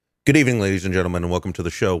Good evening, ladies and gentlemen, and welcome to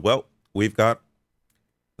the show. Well, we've got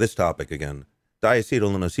this topic again,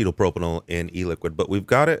 diacetyl and acetylpropanol in e-liquid, but we've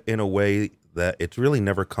got it in a way that it's really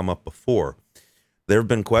never come up before. There have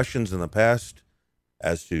been questions in the past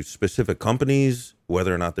as to specific companies,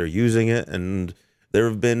 whether or not they're using it, and there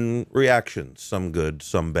have been reactions, some good,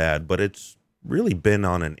 some bad, but it's really been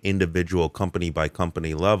on an individual company by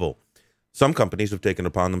company level. Some companies have taken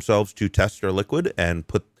upon themselves to test their liquid and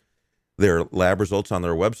put their lab results on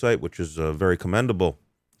their website, which is very commendable.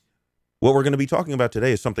 What we're going to be talking about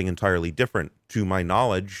today is something entirely different. To my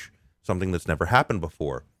knowledge, something that's never happened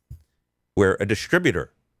before, where a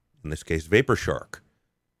distributor, in this case vaporshark,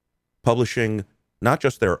 publishing not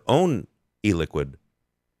just their own e-liquid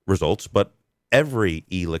results, but every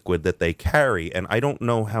e-liquid that they carry. And I don't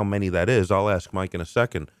know how many that is. I'll ask Mike in a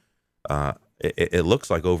second. It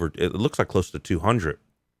looks like close to 200.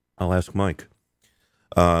 I'll ask Mike.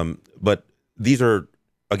 But these are,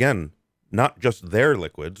 again, not just their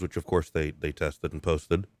liquids, which of course they tested and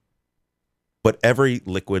posted, but every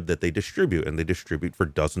liquid that they distribute, and they distribute for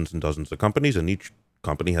dozens and dozens of companies, and each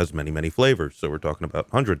company has many, many flavors. So we're talking about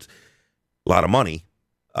hundreds, a lot of money.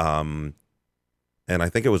 And I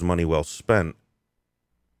think it was money well spent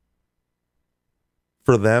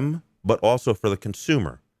for them, but also for the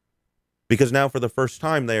consumer, because now for the first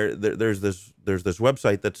time there's this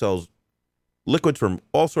website that sells liquids from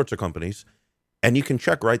all sorts of companies, and you can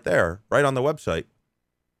check right there, right on the website,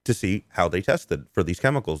 to see how they tested for these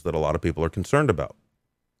chemicals that a lot of people are concerned about.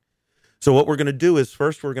 So what we're going to do is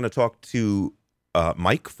first we're going to talk to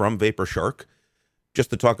Mike from vaporshark,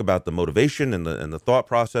 just to talk about the motivation and the thought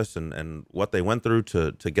process and what they went through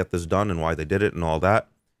to get this done and why they did it and all that.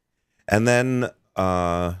 And then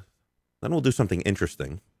we'll do something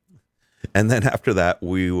interesting. And then after that,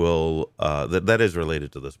 we will, that is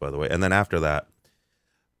related to this, by the way. And then after that,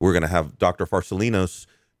 we're going to have Dr. Farsalinos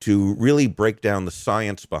to really break down the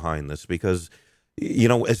science behind this, because, you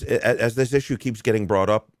know, as this issue keeps getting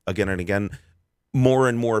brought up again and again, more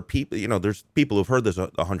and more people, you know, there's people who've heard this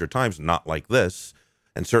 100 times, not like this,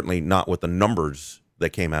 and certainly not with the numbers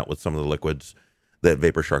that came out with some of the liquids that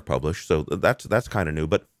vaporshark published. So that's kind of new.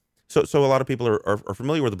 But so a lot of people are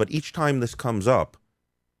familiar with it. But each time this comes up,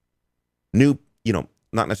 new, you know,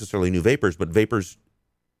 not necessarily new vapors, but vapors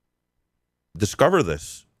discover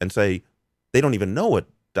this and say they don't even know what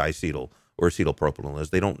diacetyl or acetylpropanol is.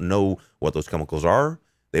 They don't know what those chemicals are.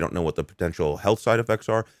 They don't know what the potential health side effects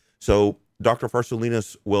are. So Dr.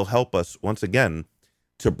 Farsalinas will help us once again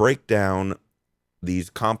to break down these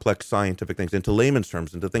complex scientific things into layman's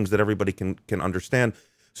terms, into things that everybody can understand,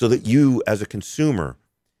 so that you as a consumer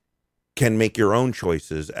can make your own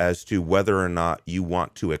choices as to whether or not you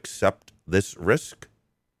want to accept these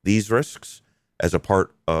risks, as a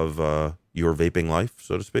part of your vaping life,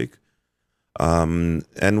 so to speak. And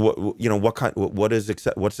what's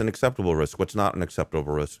an acceptable risk? What's not an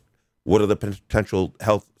acceptable risk? What are the potential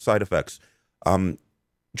health side effects?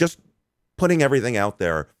 Just putting everything out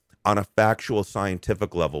there on a factual,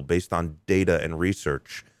 scientific level, based on data and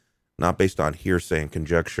research, not based on hearsay and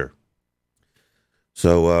conjecture.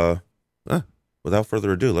 So, without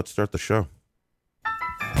further ado, let's start the show.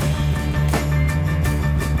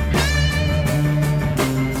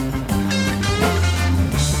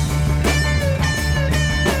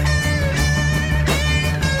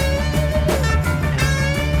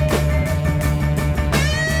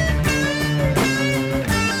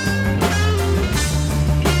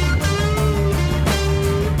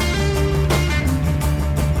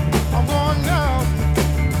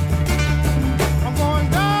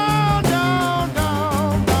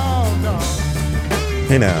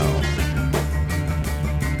 Hey now.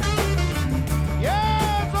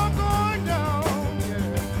 Yes, I'm going down.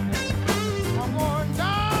 Yeah. I'm going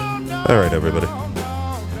down. All right, everybody.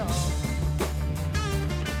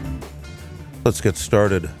 Let's get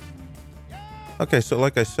started. Okay, so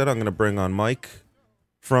like I said, I'm going to bring on Mike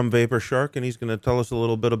from vaporshark, and he's going to tell us a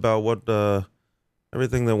little bit about what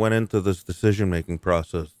everything that went into this decision-making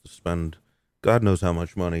process to spend God knows how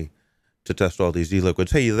much money to test all these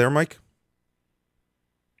e-liquids. Hey, you there, Mike?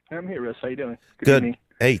 I'm here, Russ. How you doing? Good. Evening.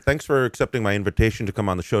 Hey, thanks for accepting my invitation to come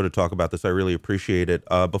on the show to talk about this. I really appreciate it.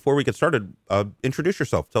 Before we get started, introduce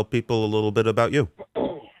yourself. Tell people a little bit about you.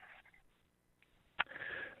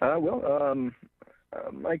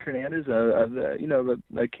 Mike Hernandez.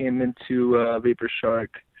 I came into vaporshark.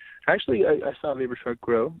 Actually, I saw vaporshark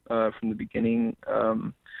grow from the beginning.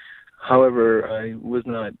 However, I was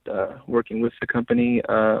not working with the company.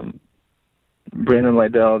 Brandon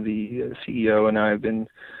Lydell, the CEO, and I have been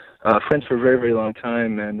friends for a very, very long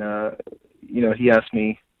time, and he asked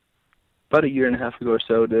me about a year and a half ago or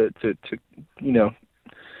so to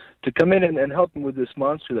to come in and help him with this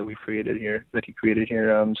monster that he created here. We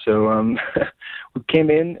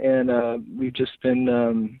came in and we've just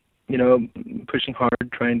been pushing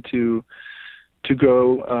hard, trying to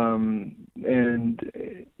grow, and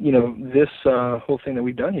this whole thing that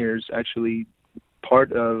we've done here is actually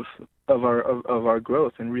part of our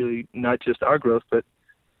growth, and really not just our growth, but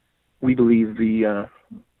we believe the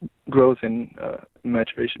growth and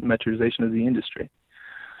maturization of the industry.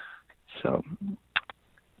 So.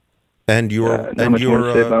 And your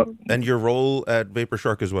role at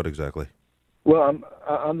vaporshark is what exactly? Well,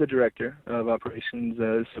 I'm the director of operations.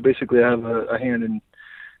 So basically, I have a hand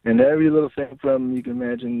in every little thing from, you can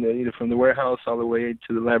imagine, from the warehouse all the way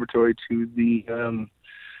to the laboratory to the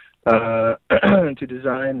to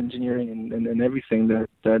design, engineering, and everything that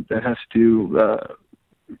has to do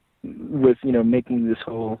with making this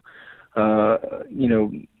whole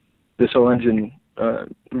engine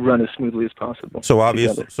run as smoothly as possible. So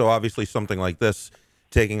obviously something like this,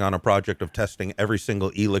 taking on a project of testing every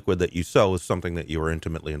single e-liquid that you sell, is something that you are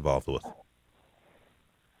intimately involved with.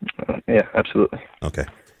 Yeah, absolutely. Okay.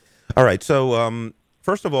 All right. So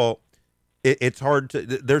first of all, it's hard to,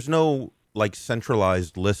 there's no like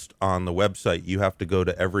centralized list on the website. You have to go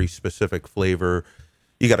to every specific flavor.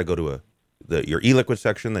 You got to go to your e-liquid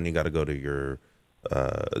section, then you got to go to your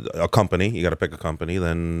a company. You got to pick a company,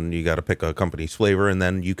 then you got to pick a company's flavor, and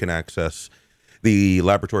then you can access the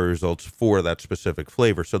laboratory results for that specific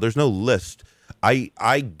flavor. So there's no list.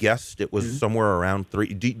 I guessed it was somewhere around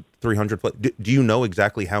 300. Do you know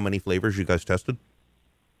exactly how many flavors you guys tested?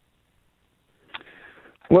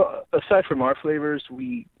 Well, aside from our flavors,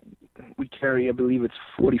 we carry, I believe it's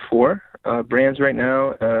 44 brands right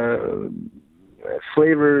now.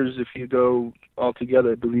 Flavors, if you go all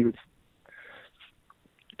together, I believe it's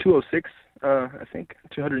 206, I think,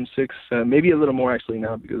 206, maybe a little more actually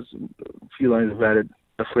now, because a few lines have added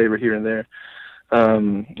a flavor here and there.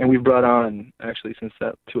 And we've brought on, actually, since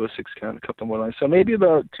that 206 count, a couple more lines. So maybe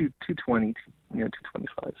about 220,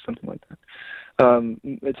 225, something like that.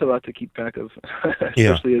 It's a lot to keep track of,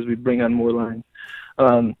 especially as we bring on more lines.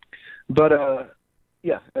 We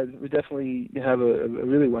definitely have a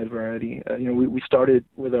really wide variety. We started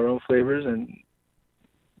with our own flavors, and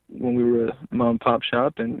when we were a mom and pop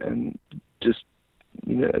shop, and just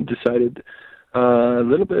decided a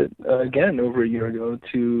little bit again over a year ago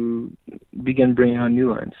to begin bringing on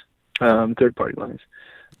new lines, third-party lines,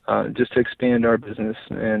 just to expand our business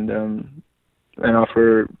and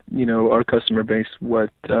offer our customer base what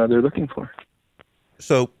they're looking for.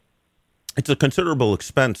 So it's a considerable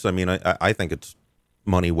expense. I mean, I think it's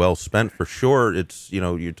money well spent for sure. It's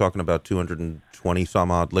you're talking about 220 some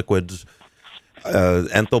odd liquids.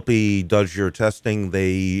 Enthalpy does your testing. They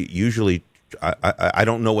usually, I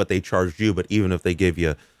don't know what they charged you, but even if they gave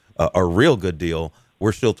you a real good deal,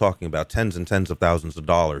 we're still talking about tens and tens of thousands of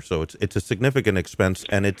dollars. So it's a significant expense,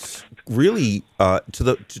 and it's really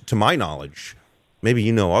to my knowledge,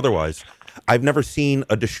 maybe otherwise, I've never seen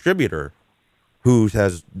a distributor who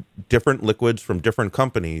has different liquids from different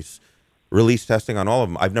companies release testing on all of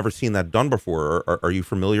them. I've never seen that done before. Are you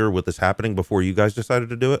familiar with this happening before you guys decided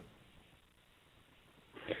to do it?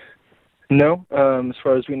 No, as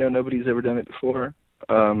far as we know, nobody's ever done it before.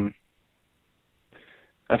 I've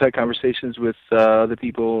had conversations with the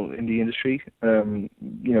people in the industry, prior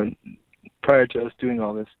to us doing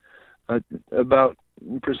all this, about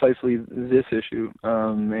precisely this issue,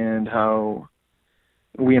 and how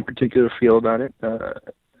we in particular feel about it. And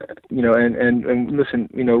listen,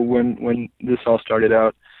 when this all started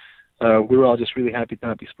out, we were all just really happy to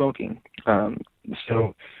not be smoking.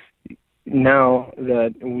 So now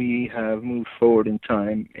that we have moved forward in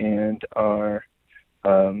time and are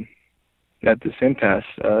at this impasse,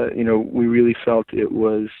 we really felt it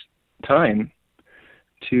was time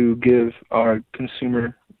to give our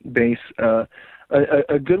consumer base a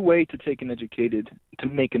good way to make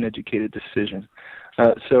an educated decision.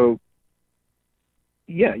 So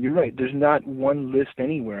yeah, you're right. There's not one list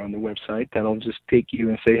anywhere on the website that'll just take you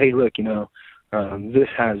and say, hey, look, this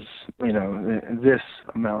has, this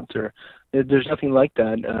amount, or there's nothing like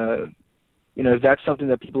that. If that's something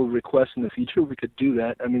that people request in the future, we could do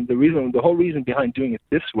that. I mean, the whole reason behind doing it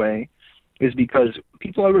this way is because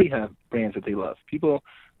people already have brands that they love. People,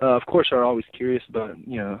 of course, are always curious about,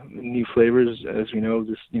 new flavors. As we know,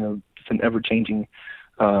 it's an ever-changing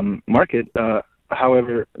market.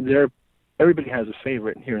 However, everybody has a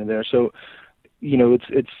favorite here and there. So,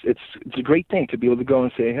 it's a great thing to be able to go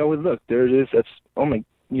and say, hey, well, look, there it is. That's, oh my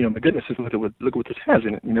goodness, look what this has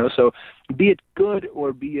in it. So be it good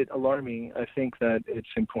or be it alarming, I think that it's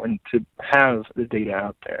important to have the data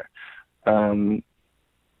out there.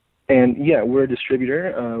 And yeah, we're a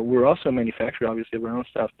distributor. We're also a manufacturer, obviously, of our own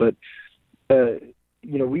stuff. But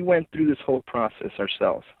we went through this whole process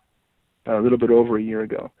ourselves a little bit over a year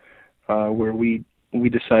ago, where we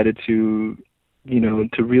decided to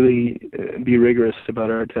really be rigorous about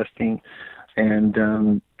our testing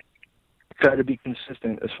and try to be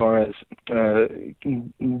consistent as far as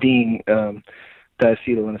being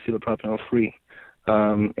diacetyl and acetylpropanol free.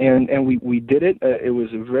 And we did it. It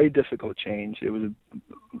was a very difficult change. It was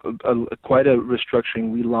quite a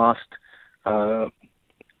restructuring. We lost, a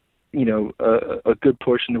good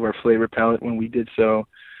portion of our flavor palette when we did so.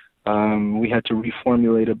 We had to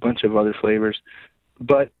reformulate a bunch of other flavors.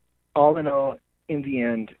 But all in all, in the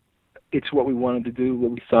end, it's what we wanted to do,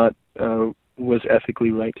 what we thought was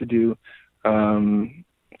ethically right to do. And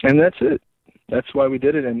that's it. That's why we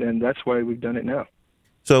did it, and that's why we've done it now.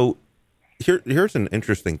 So here's an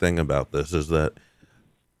interesting thing about this is that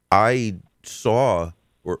I saw,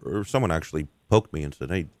 or someone actually poked me and said,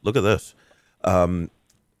 hey, look at this.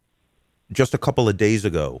 Just a couple of days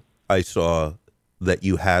ago, I saw that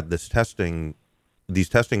you had these testing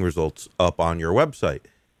results up on your website.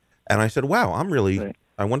 And I said, wow, Right.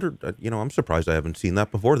 I wondered, I'm surprised I haven't seen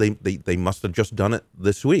that before. They must have just done it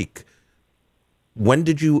this week. When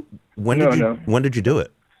did you do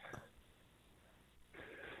it?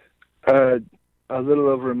 A little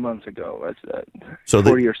over a month ago. That's So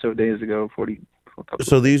 40 or so days ago. 40.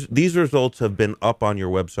 So these results have been up on your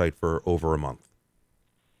website for over a month.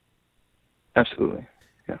 Absolutely.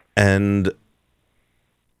 Yeah. And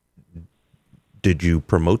did you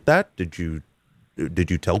promote that? Did you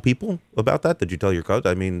tell people about that? Did you tell your cousins?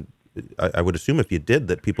 I mean, I would assume if you did,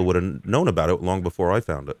 that people would have known about it long before I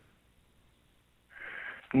found it.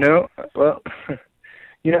 No, well,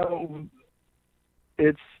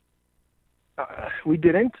 it's we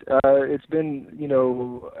didn't. It's been,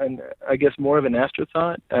 I guess more of an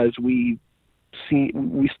afterthought as we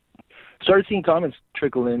started seeing comments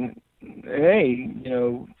trickle in. Hey,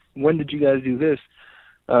 when did you guys do this?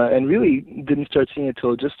 And really didn't start seeing it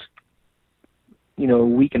till just, a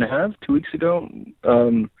week and a half, 2 weeks ago.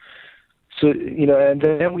 And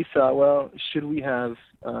then we thought, well, should we have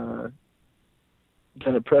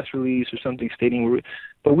done a press release or something stating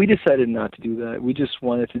but we decided not to do that. We just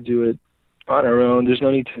wanted to do it on our own. There's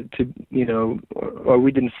no need to or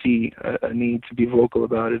we didn't see a need to be vocal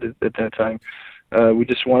about it at that time. We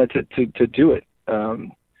just wanted to do it.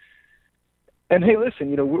 And hey,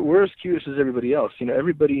 listen, we're as curious as everybody else.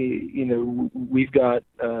 Everybody, we've got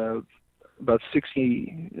about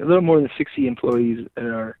 60, a little more than 60 employees at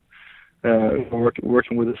our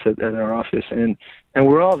working with us at our office, and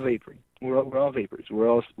we're all vaping. We're all vapors. We're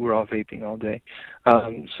all vaping all day.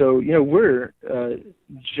 So we're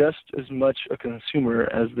just as much a consumer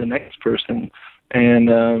as the next person,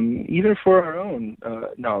 and even for our own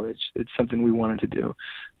knowledge, it's something we wanted to do.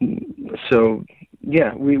 So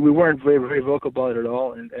yeah, we weren't very very vocal about it at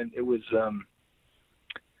all, and it was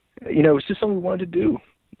it was just something we wanted to do.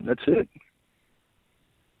 That's it.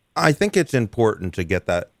 I think it's important to get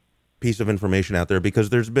that piece of information out there because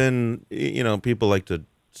there's been, people like to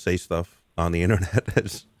say stuff on the internet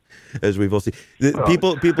as we've all seen.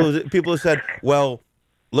 People have said, well,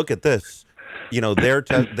 look at this,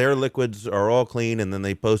 their liquids are all clean, and then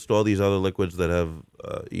they post all these other liquids that have,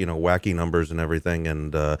 wacky numbers and everything.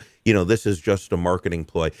 And, this is just a marketing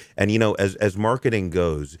ploy. And, as marketing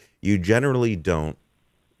goes, you generally don't,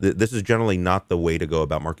 this is generally not the way to go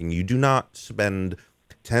about marketing. You do not spend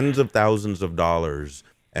tens of thousands of dollars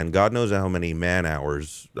and God knows how many man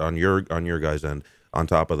hours on your guys' end on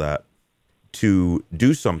top of that to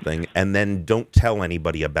do something and then don't tell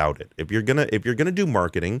anybody about it. If you're gonna do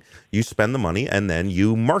marketing, you spend the money and then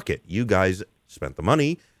you market. You guys spent the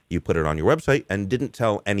money, you put it on your website and didn't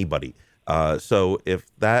tell anybody. So if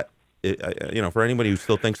that, for anybody who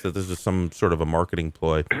still thinks that this is some sort of a marketing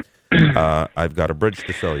ploy, I've got a bridge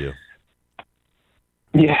to sell you.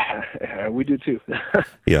 Yeah, we do too.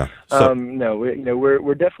 Yeah. So, no,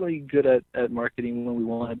 we're definitely good at marketing when we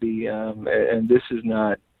want to be, and this is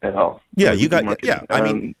not at all. Yeah, you got. Yeah, I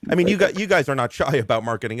mean, you guys are not shy about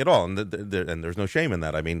marketing at all, and there's no shame in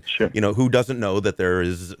that. I mean, sure. Who doesn't know that there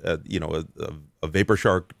is, a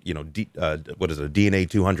vaporshark, what is it, a DNA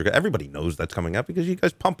 200? Everybody knows that's coming out because you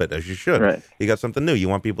guys pump it as you should. Right. You got something new. You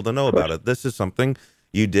want people to know about it. This is something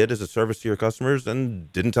you did as a service to your customers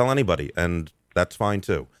and didn't tell anybody, and that's fine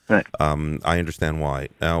too. Right. I understand why.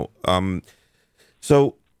 Now,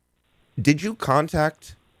 so did you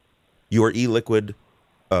contact your e-liquid,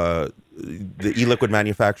 the e-liquid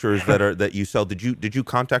manufacturers that you sell? Did you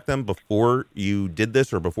contact them before you did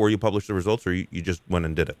this or before you published the results, or you just went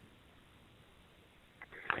and did it?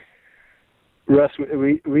 Russ,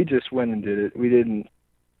 we just went and did it. We didn't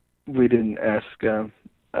ask. And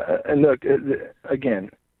look, again,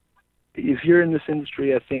 if you're in this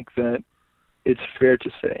industry, I think that it's fair to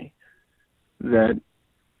say that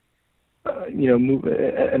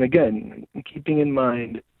and again, keeping in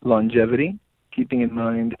mind longevity, keeping in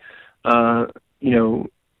mind that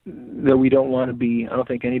we don't want to be. I don't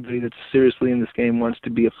think anybody that's seriously in this game wants to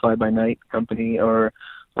be a fly-by-night company or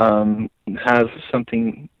have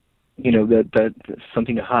something, that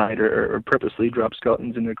something to hide or purposely drop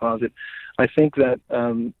skeletons in their closet. I think that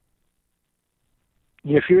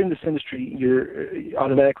if you're in this industry, you're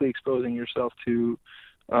automatically exposing yourself to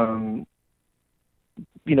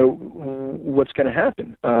what's going to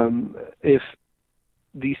happen if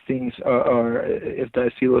these things are if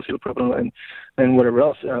diacetyl, acetylpropanol, and whatever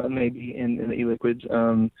else may be in the e-liquids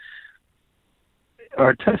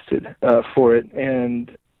are tested for it.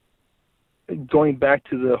 And going back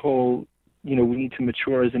to the whole, we need to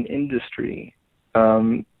mature as an industry.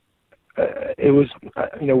 It was,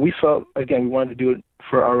 we felt, again, we wanted to do it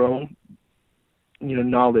for our own,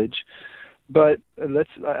 knowledge. But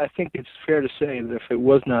I think it's fair to say that if it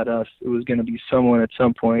was not us, it was going to be someone at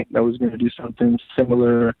some point that was going to do something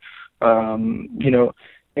similar,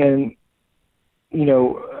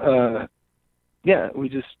 we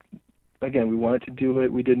just, again, we wanted to do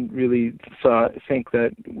it. We didn't really think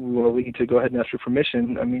that, we need to go ahead and ask for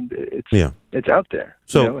permission. I mean, it's out there.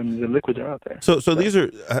 So, and the liquids are out there. So these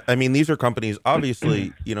are companies,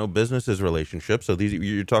 obviously, business is relationships. So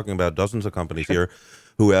you're talking about dozens of companies here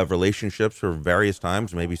who have relationships for various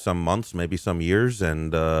times, maybe some months, maybe some years.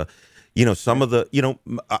 And, some of the,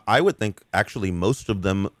 I would think actually most of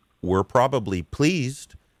them were probably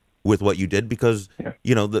pleased with what you did because,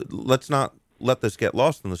 let's not let this get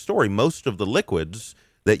lost in the story. Most of the liquids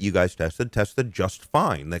that you guys tested just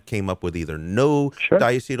fine. That came up with either no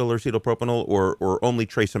diacetyl or acetylpropanol or only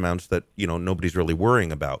trace amounts that, nobody's really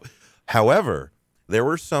worrying about. However, there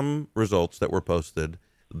were some results that were posted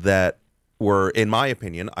that were, in my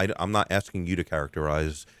opinion, I'm not asking you to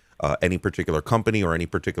characterize any particular company or any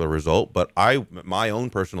particular result, but my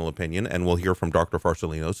own personal opinion, and we'll hear from Dr.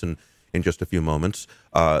 Farsalinos in just a few moments,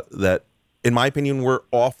 that in my opinion, were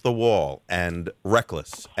off the wall and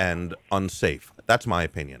reckless and unsafe. That's my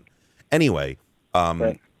opinion. Anyway,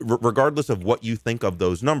 regardless of what you think of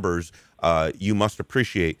those numbers, you must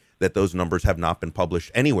appreciate that those numbers have not been published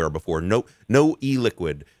anywhere before. No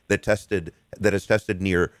e-liquid that has tested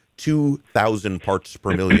near 2,000 parts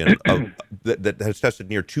per million that has tested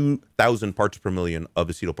near 2,000 parts per million of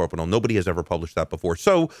acetylpropanol. Nobody has ever published that before.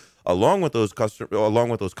 So, along with those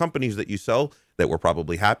companies that you sell that were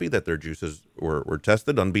probably happy that their juices were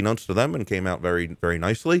tested unbeknownst to them and came out very, very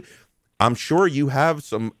nicely, I'm sure you have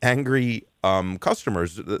some angry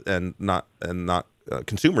customers and not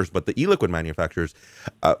consumers, but the e-liquid manufacturers.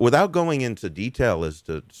 Without going into detail as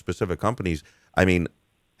to specific companies, I mean,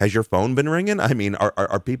 has your phone been ringing? I mean,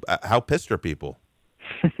 are people? How pissed are people?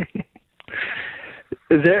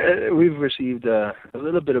 We've received a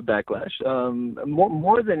little bit of backlash.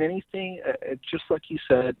 More than anything, just like you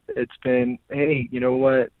said, it's been, hey, you know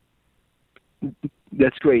what?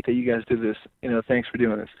 That's great that you guys did this. Thanks for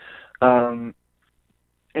doing this. And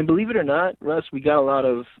believe it or not, Russ, we got a lot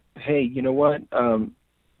of, hey, you know what?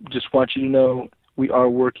 Just want you to know we are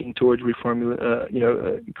working towards redoing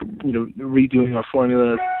our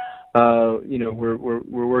formulas.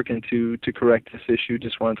 We're working to correct this issue.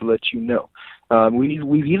 Just wanted to let you know.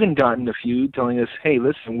 We've even gotten a few telling us, hey,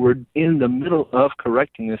 listen, we're in the middle of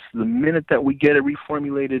correcting this. The minute that we get it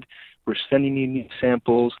reformulated, we're sending you new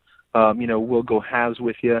samples. We'll go halves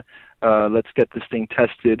with you. Let's get this thing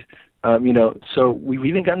tested. So we've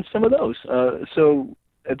even gotten some of those. So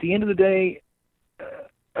at the end of the day,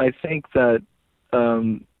 I think that,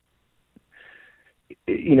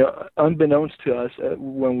 unbeknownst to us,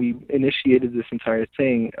 when we initiated this entire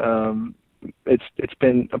thing, it's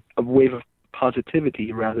been a wave of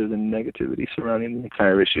positivity rather than negativity surrounding the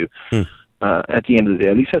entire issue. At the end of the day,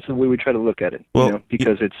 at least that's the way we try to look at it.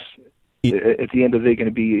 Because it's at the end of the day going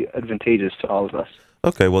to be advantageous to all of us.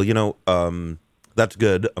 Okay, well, that's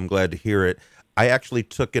good. I'm glad to hear it. I actually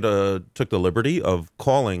took the liberty of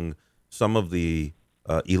calling some of the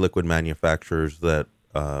e-liquid manufacturers that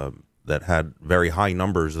had very high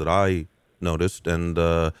numbers that I noticed, and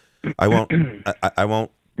I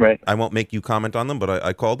won't make you comment on them, but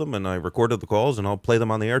I called them and I recorded the calls, and I'll play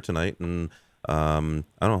them on the air tonight. And I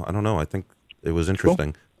don't know. I think it was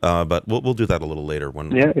interesting, cool. But we'll do that a little later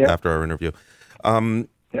after our interview.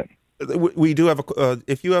 We do have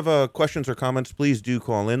if you have questions or comments, please do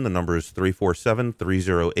call in. The number is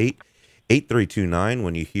 347-308-8329.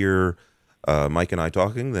 When you hear Mike and I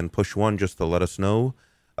talking, then push 1 just to let us know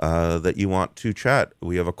that you want to chat.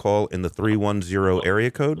 We have a call in the 310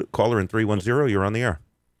 area code. Caller in 310, you're on the air.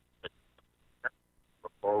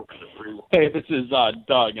 Hey, this is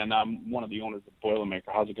Doug, and I'm one of the owners of Boilermaker.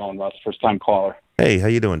 How's it going, Russ? First-time caller. Hey, how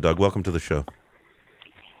you doing, Doug? Welcome to the show.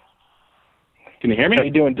 Can you hear me? How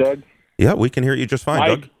you doing, Doug? Yeah, we can hear you just fine,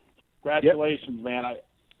 Mike, Doug. congratulations, man.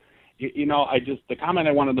 The comment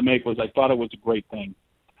I wanted to make was I thought it was a great thing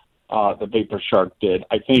the vaporshark did.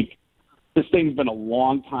 I think this thing's been a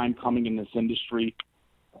long time coming in this industry.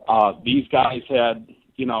 These guys had,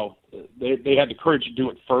 they had the courage to do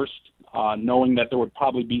it first, knowing that there would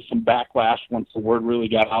probably be some backlash once the word really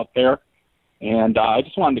got out there. And I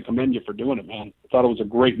just wanted to commend you for doing it, man. I thought it was a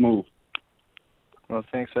great move. Well,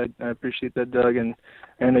 thanks. I appreciate that, Doug, and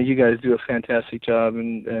I know you guys do a fantastic job.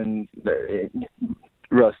 And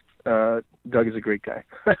Russ, Doug is a great guy.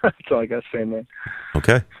 That's all I got to say, man.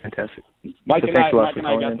 Okay. Fantastic. Mike So and I thanks a lot for got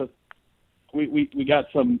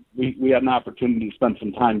calling we had an opportunity to spend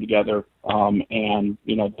some time together. And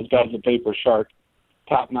those guys at vaporshark,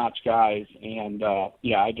 top-notch guys. And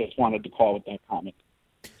I just wanted to call with that comment.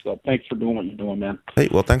 So thanks for doing what you're doing, man. Hey,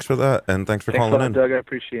 well, thanks for that, and thanks for calling in. Doug. I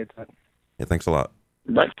appreciate that. Yeah, thanks a lot.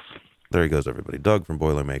 Right. There he goes, everybody. Doug from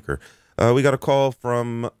Boilermaker. We got a call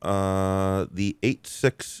from the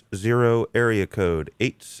 860 area code.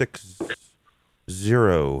 860.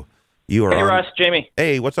 You are Hey, on. Russ, Jamie.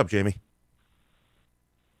 Hey, what's up, Jamie?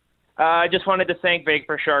 I just wanted to thank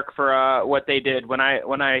vaporshark for what they did. When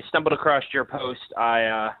I stumbled across your post,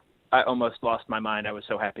 I almost lost my mind. I was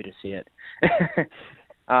so happy to see it.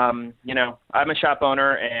 I'm a shop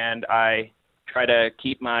owner, and I try to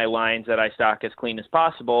keep my lines that I stock as clean as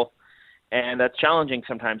possible, and that's challenging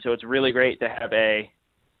sometimes. So it's really great to have a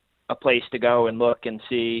place to go and look and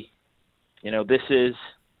see, this is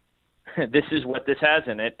what this has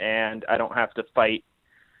in it, and I don't have to fight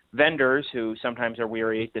vendors who sometimes are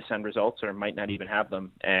weary to send results or might not even have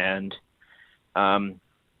them. And I'm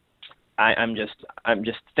just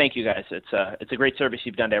thank you guys. It's a great service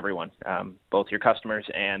you've done to everyone, both your customers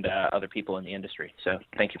and other people in the industry. So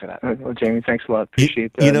thank you for that. Well, Jamie, thanks a lot.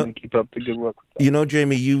 Appreciate that. And keep up the good work.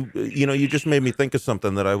 Jamie, you just made me think of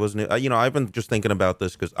something that I wasn't. I've been just thinking about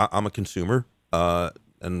this because I'm a consumer,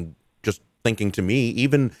 and just thinking to me,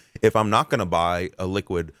 even if I'm not going to buy a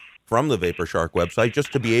liquid from the vaporshark website,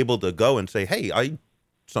 just to be able to go and say, hey, I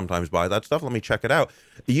sometimes buy that stuff. Let me check it out.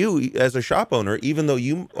 You, as a shop owner, even though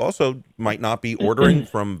you also might not be ordering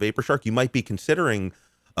from vaporshark, you might be considering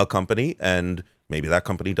a company, and maybe that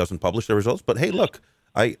company doesn't publish their results. But hey, look,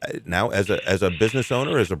 I now as a business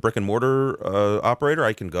owner, as a brick and mortar operator,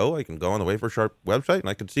 I can go on the vaporshark website and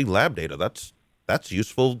I can see lab data. That's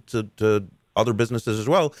useful to other businesses as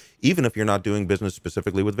well, even if you're not doing business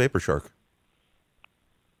specifically with vaporshark.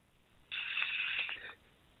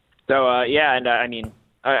 So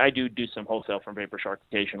I do some wholesale from vaporshark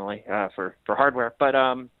occasionally for hardware, but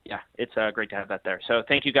it's great to have that there. So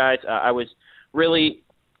thank you guys. I was really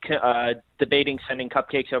debating sending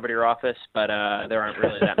cupcakes over to your office, but there aren't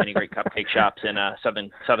really that many great cupcake shops in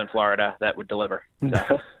southern Florida that would deliver.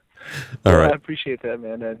 So. All right. I appreciate that,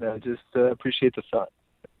 man, and just appreciate the thought.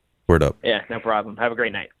 Word up. Yeah, no problem. Have a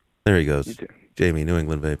great night. There he goes. You too. Jamie, New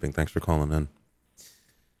England Vaping. Thanks for calling in.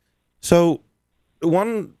 So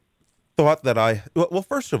one thought that well,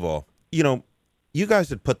 first of all, you guys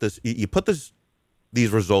had put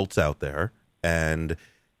these results out there, and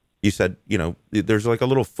you said, there's like a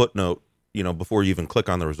little footnote, before you even click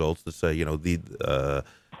on the results to say,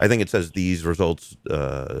 I think it says these results,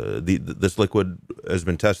 this liquid has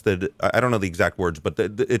been tested. I don't know the exact words, but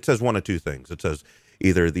it says one of two things. It says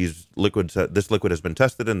either this liquid has been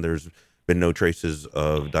tested and there's been no traces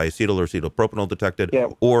of diacetyl or acetylpropanol detected,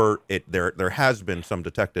 or there has been some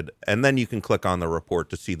detected, and then you can click on the report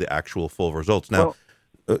to see the actual full results. Now,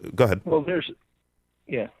 go ahead. Well, there is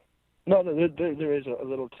a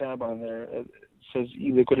little tab on there. It says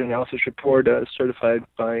e-liquid analysis report certified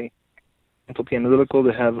by Enthalpy Analytical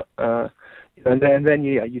to have, and then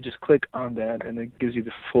you just click on that, and it gives you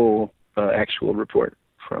the full actual report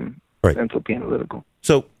from Enthalpy Analytical.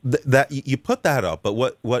 So that you put that up, but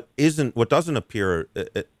what doesn't appear,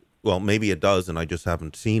 well, maybe it does, and I just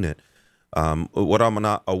haven't seen it. What I'm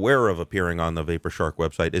not aware of appearing on the vaporshark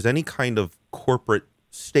website is any kind of corporate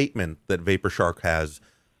statement that vaporshark has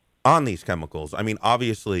on these chemicals. I mean,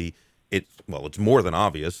 obviously, it's more than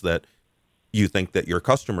obvious that you think that your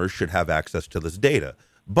customers should have access to this data.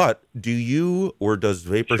 But do you, or does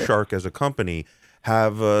vaporshark as a company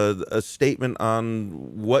have a statement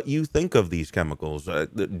on what you think of these chemicals?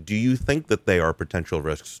 Do you think that they are potential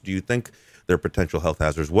risks? Do you think they're potential health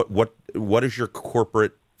hazards? What is your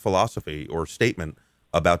corporate philosophy or statement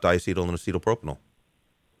about diacetyl and acetylpropanol?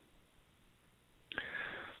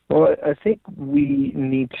 Well, I think we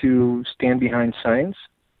need to stand behind science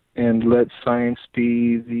and let science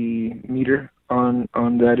be the meter on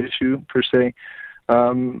that issue per se.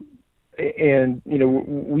 And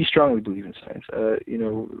we strongly believe in science.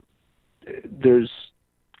 There's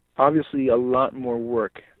obviously a lot more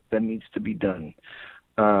work that needs to be done,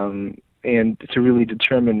 and to really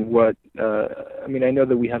determine what. I know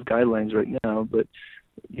that we have guidelines right now, but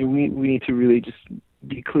we need to really just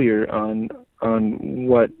be clear on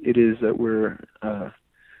what it is that we're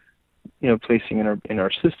placing in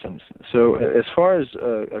our systems. So as far as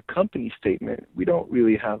a company statement, we don't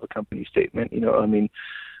really have a company statement.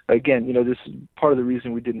 Again, this is part of the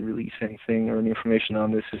reason we didn't release anything or any information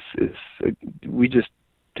on this is we just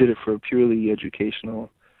did it for a purely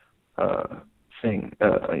educational thing,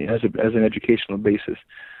 as an educational basis.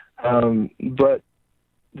 But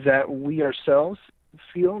that we ourselves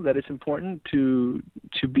feel that it's important to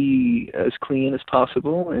be as clean as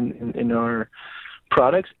possible in our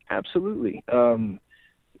products, absolutely. And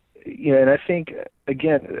I think,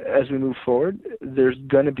 again, as we move forward, there's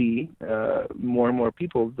going to be more and more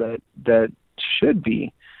people that should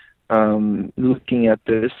be looking at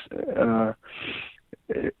this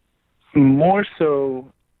more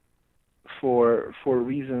so for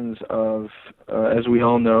reasons of, as we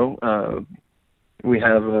all know, we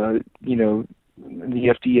have the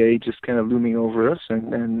FDA just kind of looming over us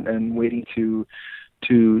and waiting to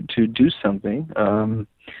do something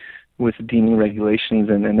with deeming regulations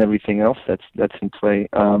and everything else that's in play.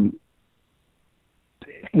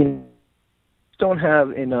 Don't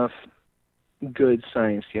have enough good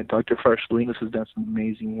science yet. Dr. Farsalinas has done some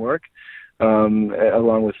amazing work,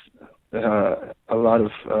 along with a lot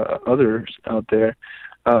of others out there.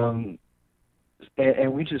 And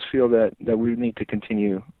we just feel that we need to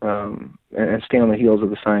continue and stay on the heels of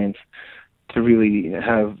the science to really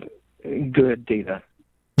have good data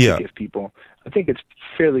to give people. I think it's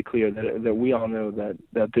fairly clear that we all know that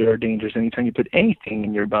there are dangers anytime you put anything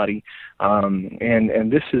in your body,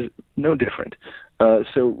 and this is no different.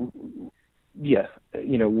 So, yeah,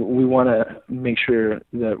 we want to make sure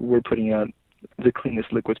that we're putting out the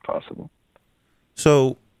cleanest liquids possible.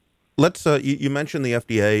 So let's, you mentioned the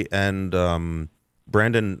FDA, and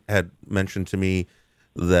Brandon had mentioned to me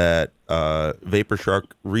that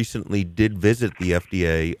vaporshark recently did visit the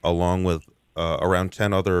FDA along with around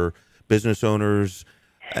 10 other business owners,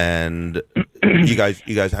 and you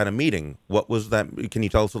guys had a meeting. What was that? Can you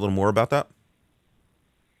tell us a little more about that?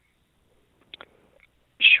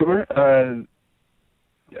 Sure.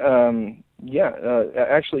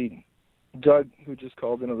 Actually, Doug, who just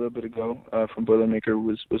called in a little bit ago from Boilermaker,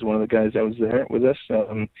 was one of the guys that was there with us.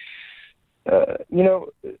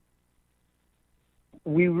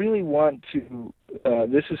 We really want to.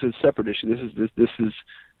 This is a separate issue. This is.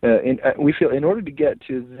 We feel in order to get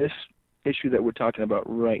to this issue that we're talking about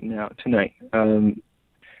right now tonight,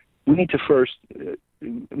 we need to first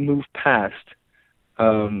move past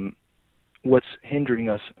what's hindering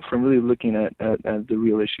us from really looking at the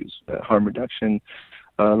real issues: harm reduction,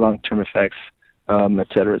 long-term effects, et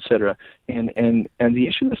cetera, et cetera. And the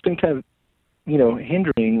issue that's been kind of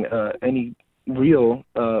hindering any real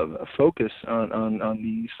focus on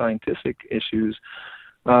the scientific issues,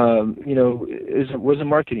 was a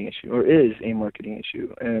marketing issue, or is a marketing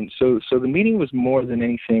issue. And so the meeting was more than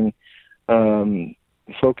anything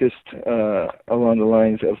focused along the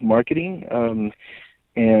lines of marketing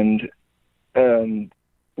and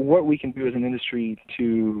what we can do as an industry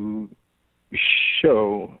to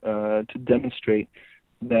show, to demonstrate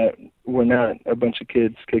that we're not a bunch of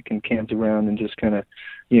kids kicking cans around and just kind of,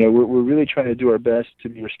 we're really trying to do our best to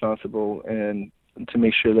be responsible and to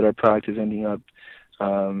make sure that our product is ending up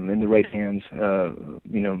in the right hands,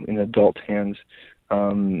 in adult hands.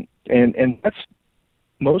 And that's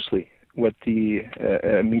mostly what the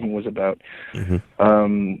meeting was about.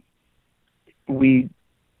 Mm-hmm.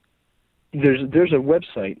 There's a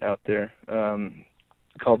website out there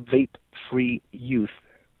called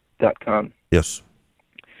vapefreeyouth.com. Yes.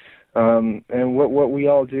 And what we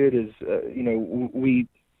all did is,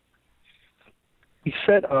 we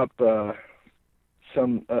set up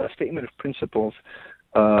some statement of principles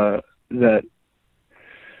that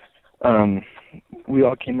we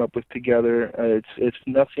all came up with together. It's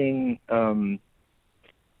nothing. I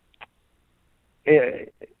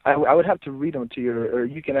would have to read them to you, or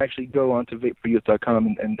you can actually go onto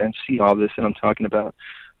vapeforyouth.com and see all this that I'm talking about.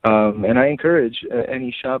 And I encourage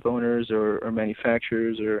any shop owners or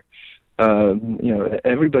manufacturers or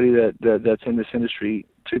everybody that's in this industry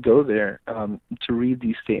to go there to read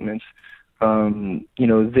these statements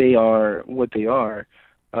they are what they are.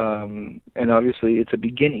 And obviously it's a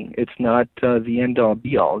beginning. It's not the end-all,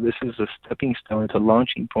 be-all. This is a stepping stone. It's a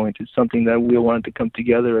launching point. It's something that we wanted to come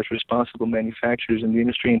together as responsible manufacturers in the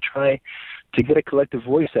industry and try to get a collective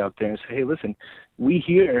voice out there and say, hey, listen, we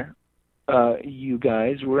hear you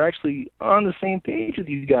guys. We're actually on the same page with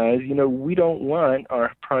you guys. We don't want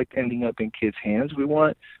our product ending up in kids' hands. We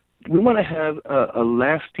want to have a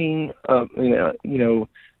lasting, a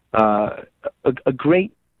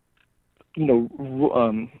great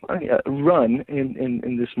run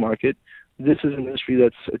in this market. This is an industry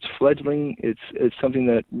it's fledgling. It's something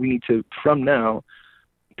that we need to, from now,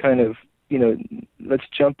 kind of, let's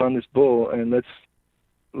jump on this bull and let's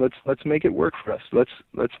make it work for us. Let's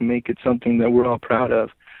make it something that we're all proud of,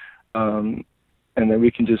 and that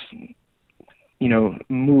we can just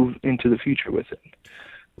move into the future with it.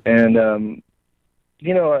 And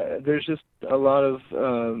there's just a lot of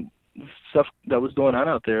stuff that was going on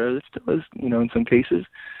out there. It still is, in some cases,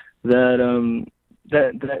 that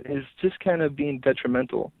is just kind of being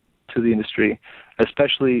detrimental to the industry,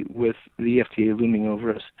 especially with the FDA looming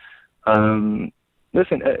over us.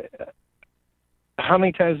 Listen, how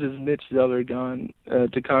many times has Mitch Zeller gone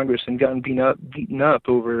to Congress and gotten beaten up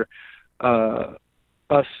over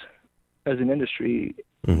us as an industry,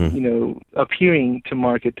 appearing to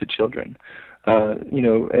market to children,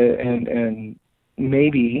 and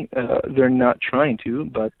maybe they're not trying to,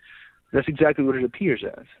 but that's exactly what it appears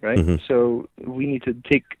as, right? Mm-hmm. So we need to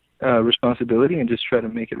take responsibility and just try to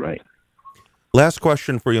make it right. Last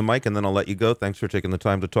question for you, Mike, and then I'll let you go. Thanks for taking the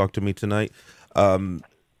time to talk to me tonight.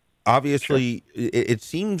 Obviously, sure. It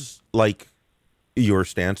seems like your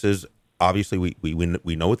stance is, obviously,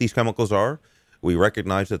 we know what these chemicals are. We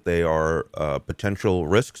recognize that they are potential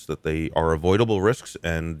risks, that they are avoidable risks,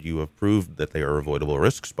 and you have proved that they are avoidable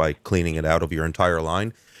risks by cleaning it out of your entire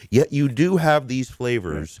line. Yet you do have these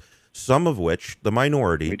flavors, some of which, the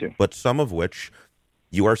minority, but some of which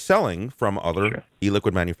you are selling from other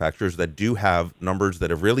e-liquid manufacturers that do have numbers that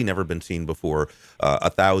have really never been seen before,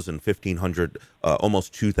 1,000, 1,500,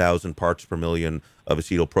 almost 2,000 parts per million of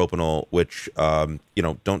acetylpropanol, which,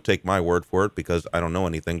 don't take my word for it because I don't know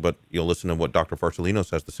anything, but you'll listen to what Dr.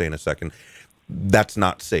 Farsalinos has to say in a second. That's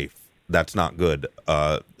not safe. That's not good.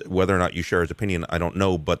 Whether or not you share his opinion, I don't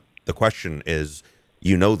know, but the question is,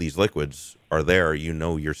 these liquids are there,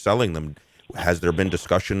 you're selling them. Has there been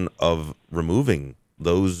discussion of removing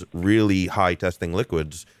those really high testing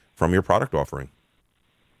liquids from your product offering?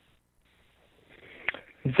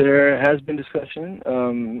 There has been discussion.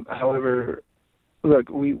 However, look,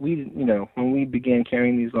 we when we began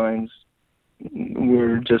carrying these lines,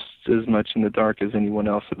 we're just as much in the dark as anyone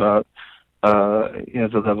else about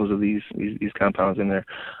the levels of these compounds in there.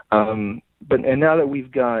 But now that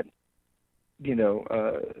we've got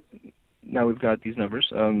now we've got these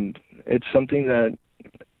numbers, it's something that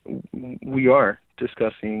we are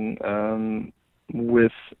discussing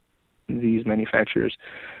with these manufacturers,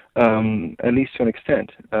 at least to an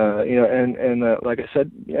extent. Like I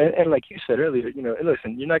said, and like you said earlier,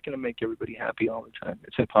 listen, you're not going to make everybody happy all the time.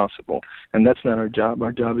 It's impossible, and that's not our job.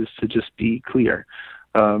 Our job is to just be clear,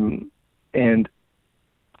 and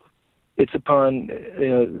it's upon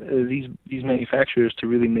these manufacturers to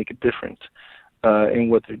really make a difference in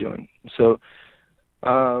what they're doing. So.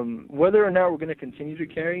 Whether or not we're going to continue to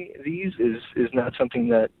carry these is not something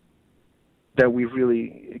that we've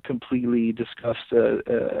really completely discussed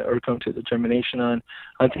or come to a determination on.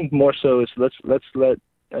 I think more so is let's let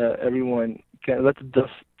everyone let the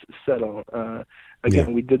dust settle.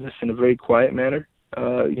 Again, we did this in a very quiet manner.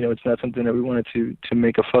 It's not something that we wanted to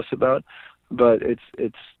make a fuss about, but it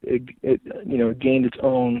gained its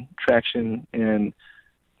own traction, and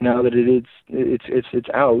now that it's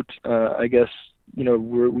out, I guess.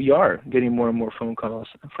 We are getting more and more phone calls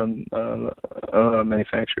from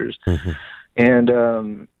manufacturers,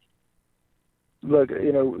 and look,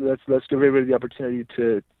 let's give everybody the opportunity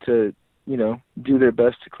to do their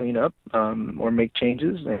best to clean up or make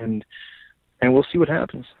changes, and we'll see what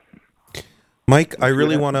happens. Mike, I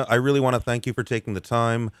really want to thank you for taking the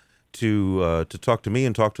time to talk to me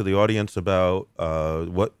and talk to the audience about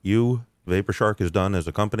what vaporshark has done as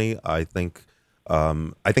a company. I think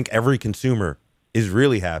every consumer is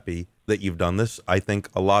really happy that you've done this. I think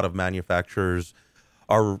a lot of manufacturers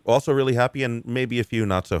are also really happy, and maybe a few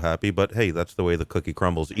not so happy, but hey, that's the way the cookie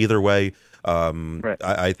crumbles. Either way,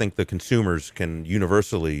 I think the consumers can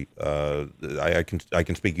universally, I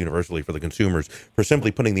can speak universally for the consumers, for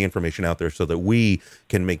simply putting the information out there so that we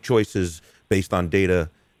can make choices based on data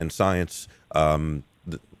and science.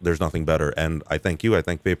 There's nothing better. And I thank you. I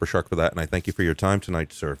thank vaporshark for that, and I thank you for your time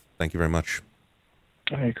tonight, sir. Thank you very much.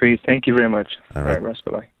 All right, great. Thank you very much. All right, Russ.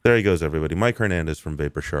 Bye-bye. There he goes, everybody. Mike Hernandez from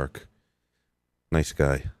vaporshark. Nice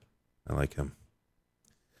guy. I like him.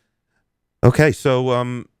 Okay,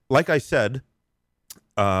 so like I said,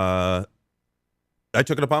 I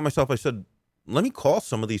took it upon myself. I said, let me call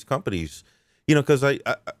some of these companies, because I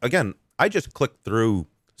just clicked through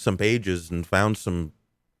some pages and found some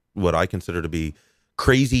what I consider to be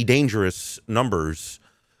crazy dangerous numbers.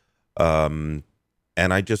 And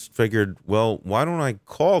I just figured, well, why don't I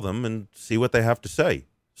call them and see what they have to say?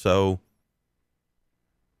 So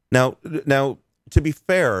now, to be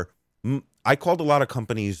fair, I called a lot of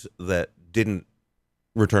companies that didn't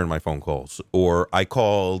return my phone calls, or I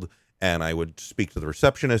called and I would speak to the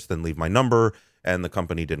receptionist and leave my number, and the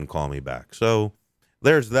company didn't call me back. So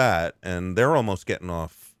there's that, and they're almost getting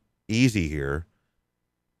off easy here.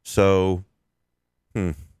 So,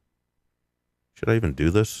 should I even do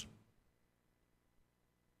this?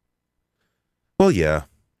 Well, yeah.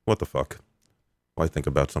 What the fuck? Why think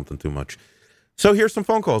about something too much? So here's some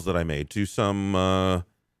phone calls that I made to some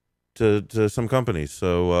to some companies.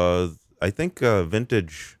 So I think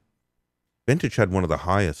Vintage had one of the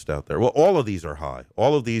highest out there. Well, all of these are high.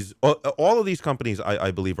 All of these companies, I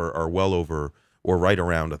believe, are well over or right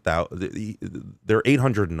around 1,000. They're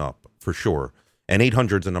 800 and up for sure. And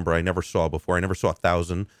 800 is a number I never saw before. I never saw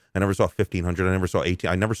 1,000. I never saw 1,500. I never saw 18.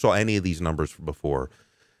 I never saw any of these numbers before.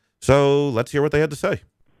 So let's hear what they had to say.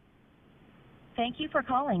 Thank you for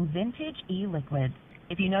calling Vintage E-Liquids.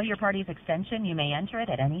 If you know your party's extension, you may enter it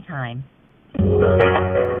at any time.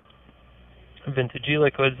 Vintage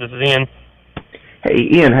E-Liquids, this is Ian. Hey,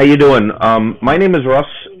 Ian, how you doing? My name is Russ,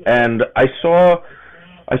 and I saw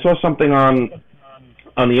something on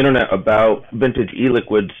the internet about Vintage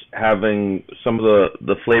E-Liquids having some of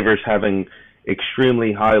the flavors having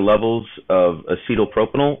extremely high levels of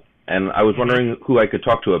acetylpropanol, and I was wondering who I could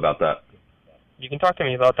talk to about that. You can talk to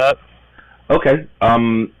me about that. Okay.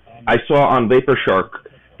 I saw on vaporshark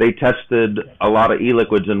they tested a lot of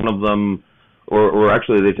e-liquids, and one of them, or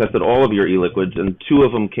actually they tested all of your e-liquids, and two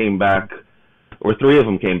of them came back, or three of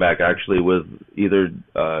them came back actually with either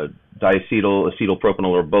diacetyl,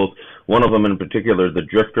 acetylpropanol, or both. One of them in particular, the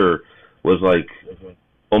drifter, was like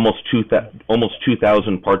almost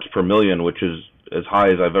 2,000 parts per million, which is as high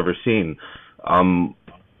as I've ever seen.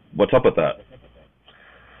 What's up with that?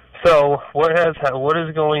 So what is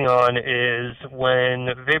going on is when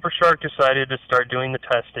vaporshark decided to start doing the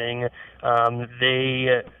testing,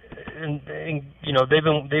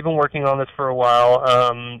 they've been working on this for a while.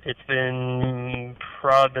 It's been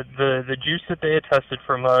the juice that they had tested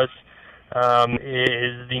from us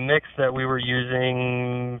is the mix that we were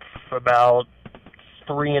using about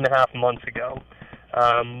 3.5 months ago.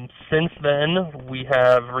 Since then, we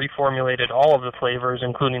have reformulated all of the flavors,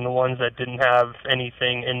 including the ones that didn't have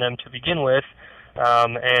anything in them to begin with,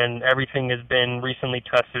 and everything has been recently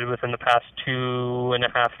tested within the past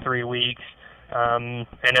 2.5, 3 weeks, and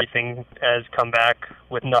everything has come back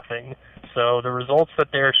with nothing. So the results that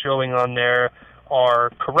they're showing on there are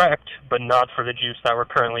correct, but not for the juice that we're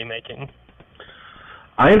currently making.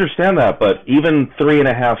 I understand that, but even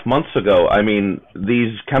 3.5 months ago, I mean,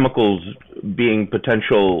 these chemicals being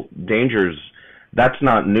potential dangers, that's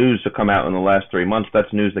not news to come out in the last 3 months.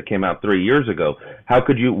 That's news that came out 3 years ago. How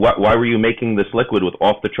could you? Why were you making this liquid with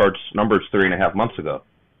off-the-charts numbers 3.5 months ago?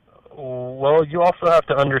 Well, you also have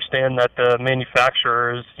to understand that the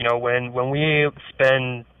manufacturers, when we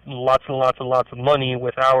spend lots and lots and lots of money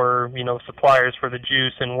with our, suppliers for the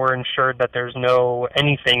juice, and we're ensured that there's no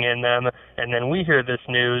anything in them, and then we hear this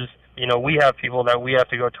news, we have people that we have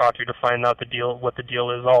to go talk to find out what the deal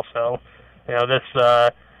is also.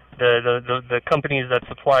 The companies that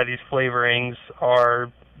supply these flavorings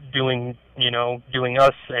are doing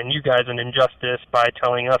us and you guys an injustice by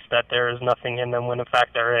telling us that there is nothing in them when in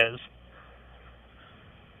fact there is.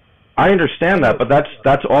 I understand that, but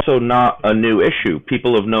that's also not a new issue.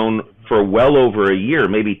 People have known for well over a year,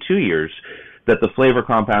 maybe 2 years, that the flavor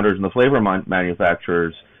compounders and the flavor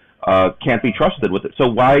manufacturers can't be trusted with it. So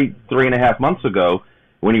why 3.5 months ago,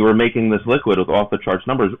 when you were making this liquid with off-the-charts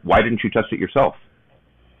numbers, why didn't you test it yourself?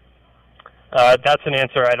 That's an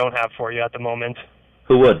answer I don't have for you at the moment.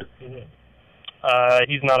 Who would?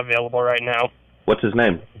 He's not available right now. What's his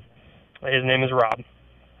name? His name is Rob.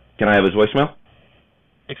 Can I have his voicemail?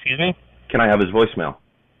 Excuse me? Can I have his voicemail?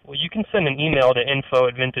 Well, you can send an email to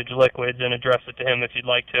info@vintageliquids and address it to him if you'd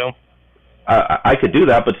like to. I could do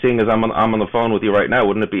that, but seeing as I'm on the phone with you right now,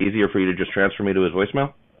 wouldn't it be easier for you to just transfer me to his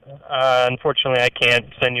voicemail? Unfortunately, I can't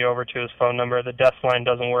send you over to his phone number. The desk line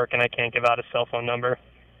doesn't work, and I can't give out his cell phone number.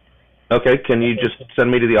 Okay, can you just send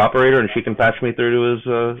me to the operator and she can patch me through to his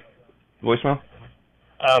voicemail?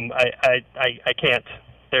 I can't.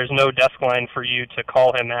 There's no desk line for you to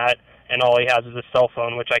call him at, and all he has is a cell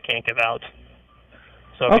phone, which I can't give out.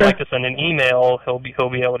 So if you'd like to send an email, he'll be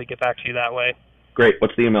able to get back to you that way. Great.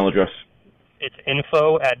 What's the email address? It's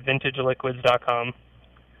info@vintageliquids.com.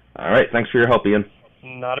 All right. Thanks for your help, Ian.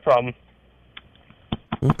 Not a problem.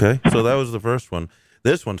 Okay, so that was the first one.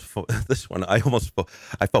 This one, I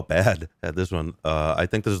felt bad at this one. I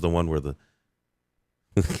think this is the one where this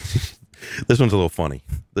one's a little funny.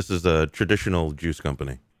 This is a traditional juice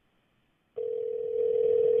company.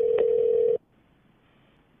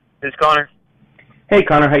 This is Connor. Hey,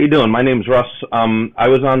 Connor, how you doing? My name's Russ. I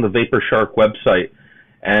was on the vaporshark website,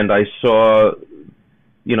 and I saw,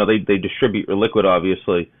 they distribute your liquid,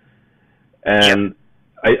 obviously, and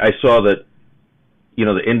yep. I saw that,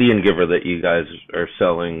 the Indian Giver that you guys are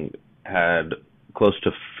selling had close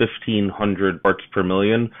to 1,500 parts per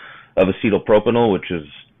million of acetyl-propanol, which is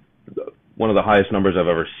one of the highest numbers I've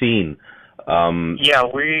ever seen.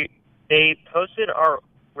 They posted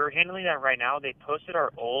we're handling that right now. They posted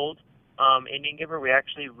our old Indian Giver. We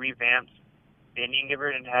actually revamped the Indian Giver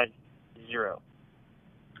and it had 0.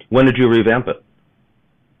 When did you revamp it?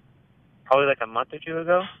 Probably like a month or 2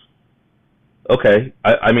 ago. Okay.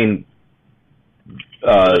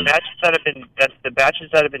 The batches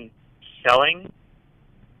that have been selling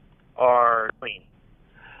are clean.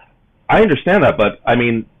 I understand that, but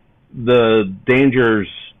the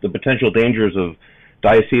potential dangers of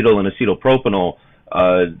diacetyl and acetyl-propanol,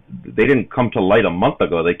 they didn't come to light a month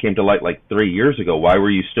ago. They came to light like 3 years ago. Why were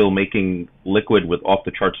you still making liquid with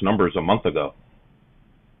off-the-charts numbers a month ago?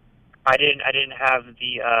 I didn't have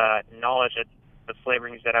the knowledge that the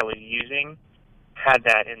flavorings that I was using had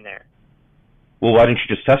that in there. Well, why didn't you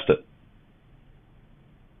just test it?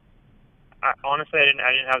 Honestly, I didn't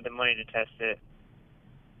have the money to test it.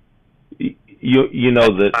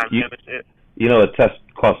 A test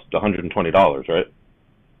costs $120, right?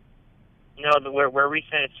 No, where we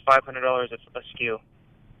sent it's $500 a SKU.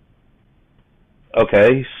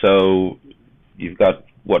 Okay, so you've got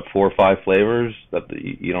 4 or 5 flavors that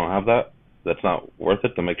you don't have that? That's not worth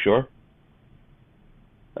it to make sure?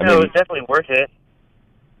 It's definitely worth it.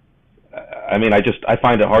 I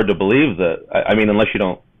find it hard to believe that. Unless you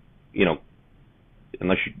don't,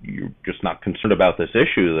 unless you're just not concerned about this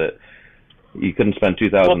issue, that you couldn't spend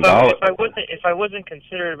 $2,000. Well, if I wasn't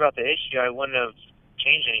considerate about the issue, I wouldn't have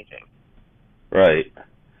changed anything. Right.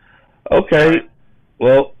 Okay.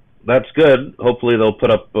 Well, that's good. Hopefully they'll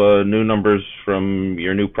put up new numbers from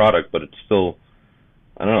your new product, but it's still,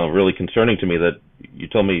 really concerning to me that you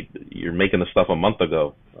told me you're making the stuff a month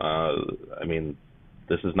ago.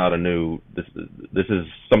 This is not this is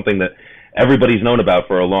something that everybody's known about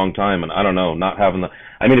for a long time, and I don't know, not having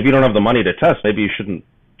if you don't have the money to test, maybe you shouldn't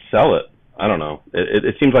sell it. I don't know.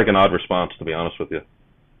 It seems like an odd response, to be honest with you.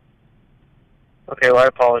 Okay, well, I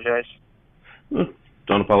apologize.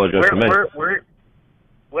 Don't apologize to me. Who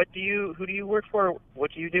do you work for?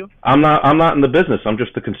 What do you do? I'm not in the business. I'm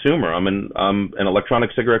just a consumer. I'm an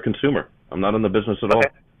electronic cigarette consumer. I'm not in the business at all.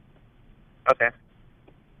 Okay.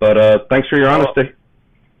 But thanks for your honesty.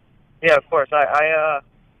 Yeah, of course. I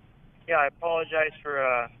apologize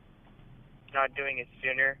for not doing it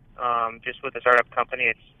sooner. Just with a startup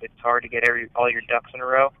company, it's hard to get all your ducks in a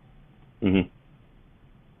row. Mhm.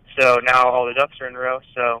 So now all the ducks are in a row.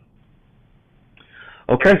 So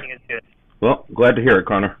okay. Everything is good. Well, glad to hear it,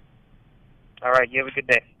 Connor. All right. You have a good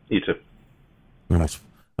day. You too. I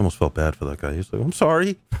almost felt bad for that guy. He's like, I'm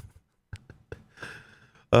sorry.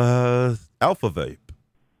 Alpha Vape.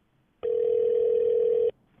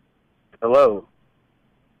 Hello.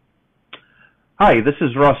 Hi, this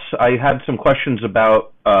is Russ. I had some questions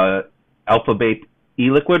about Alpha Vape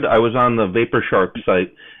e-liquid. I was on the vaporshark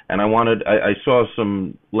site, and I saw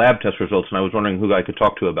some lab test results, and I was wondering who I could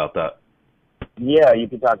talk to about that. Yeah, you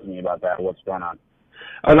can talk to me about that. What's going on?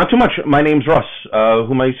 Not too much. My name's Russ.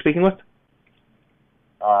 Who am I speaking with?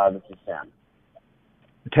 This is Sam.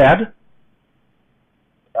 Tad?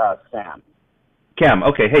 Sam. Cam.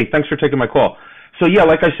 Okay. Hey, thanks for taking my call. So yeah,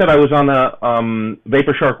 like I said, I was on the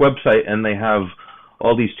vaporshark website, and they have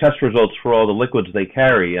all these test results for all the liquids they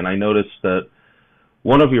carry, and I noticed that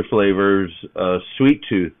one of your flavors, Sweet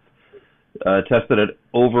Tooth, tested at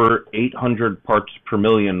over 800 parts per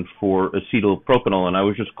million for acetyl-propanol, and I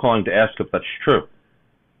was just calling to ask if that's true.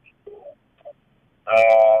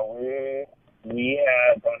 We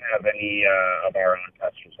don't have any of our own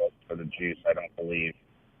test results for the juice, I don't believe.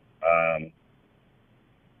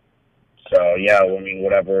 So yeah, I mean,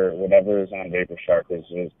 whatever is on vaporshark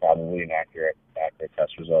is probably an accurate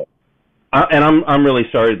test result. And I'm really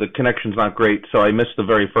sorry, the connection's not great, so I missed the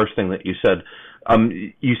very first thing that you said.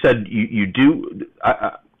 You said you do.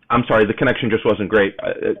 I'm sorry, the connection just wasn't great.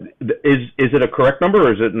 Is it a correct number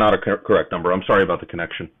or is it not a correct number? I'm sorry about the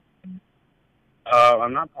connection.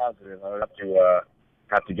 I'm not positive. I would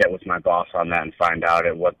have to get with my boss on that and find out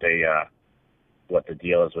what the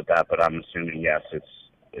deal is with that. But I'm assuming yes,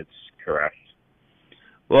 it's correct.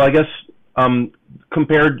 Well, I guess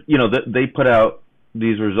compared, they put out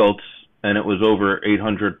these results and it was over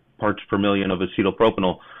 800 parts per million of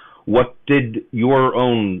acetyl-propanol. What did your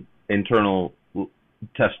own internal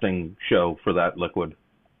testing show for that liquid?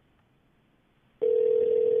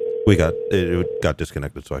 It got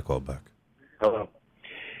disconnected, so I called back. Hello.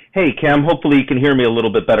 Hey, Cam, hopefully you can hear me a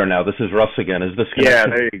little bit better now. This is Russ again. Is this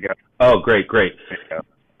connection? Yeah, there you go. Oh, great. There you go.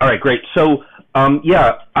 All right, great. So,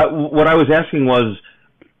 what I was asking was,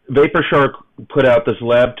 vaporshark put out this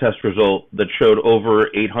lab test result that showed over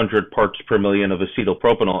 800 parts per million of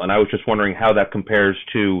acetyl-propanol, and I was just wondering how that compares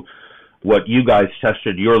to what you guys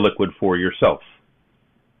tested your liquid for yourself.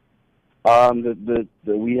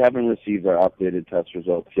 We haven't received our updated test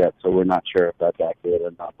results yet, so we're not sure if that's accurate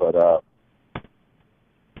or not. But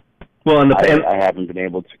I haven't been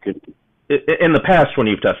able to. In the past, when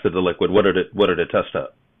you've tested the liquid, what did it test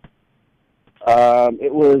at?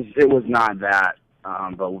 It was not that,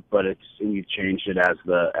 but we've changed it as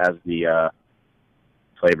the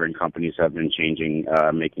flavoring companies have been changing,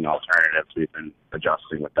 making alternatives. We've been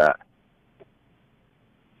adjusting with that.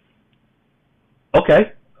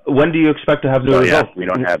 Okay. When do you expect to have new results? Yeah, we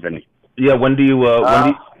don't have any. Yeah, when do you?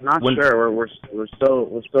 I'm not sure. We're still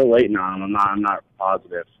waiting on them. I'm not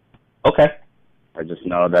positive. Okay. I just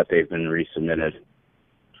know that they've been resubmitted.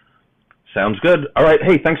 Sounds good. All right.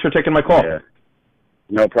 Hey, thanks for taking my call. Yeah.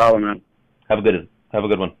 No problem, man. Have a good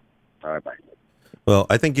one. All right, bye. Well,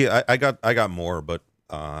 I think I got more, but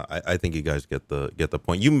I think you guys get the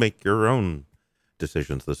point. You make your own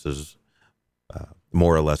decisions. This is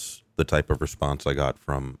more or less the type of response I got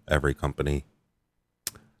from every company.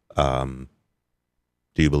 Do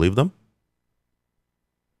you believe them?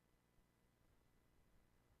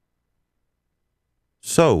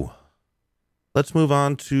 So, let's move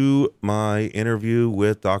on to my interview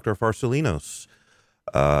with Dr. Farsalinos.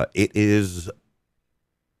 It is,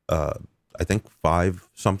 I think,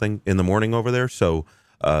 5-something in the morning over there. So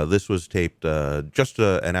this was taped just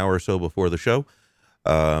an hour or so before the show.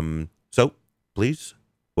 So please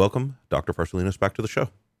welcome Dr. Farsalinos back to the show.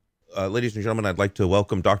 Ladies and gentlemen, I'd like to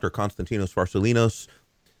welcome Dr. Konstantinos Farsalinos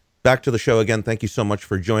back to the show again. Thank you so much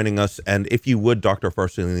for joining us. And if you would, Dr.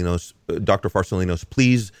 Farsalinos,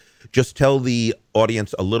 please just tell the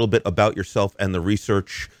audience a little bit about yourself and the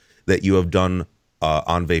research that you have done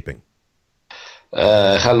on vaping.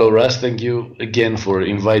 Hello, Russ. Thank you again for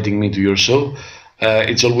inviting me to your show.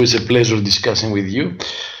 It's always a pleasure discussing with you.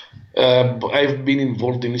 I've been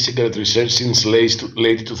involved in e-cigarette research since late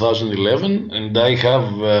 2011, and I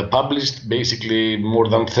have published basically more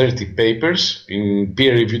than 30 papers in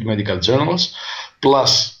peer-reviewed medical journals,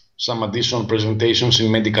 plus some additional presentations in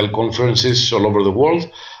medical conferences all over the world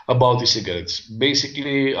about e-cigarettes.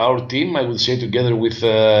 Basically, our team, I would say, together with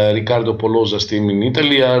Riccardo Polosa's team in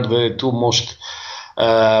Italy, are the two most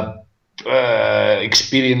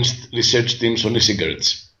experienced research teams on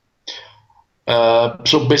e-cigarettes.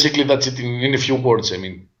 So basically, that's it in a few words. I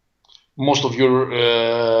mean, most of your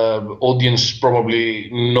audience probably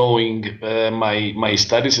knowing my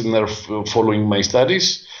studies and are following my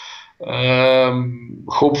studies.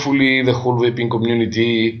 Hopefully the whole vaping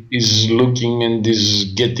community is looking and is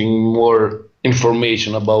getting more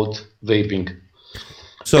information about vaping.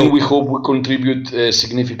 So, and we hope we contribute a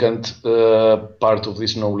significant part of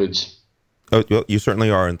this knowledge. Oh, well, you certainly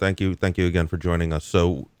are, and thank you again for joining us.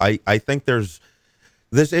 So I think this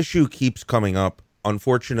issue keeps coming up.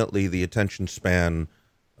 Unfortunately, the attention span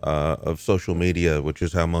of social media, which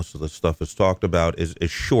is how most of the stuff is talked about, is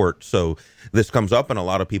short. So this comes up and a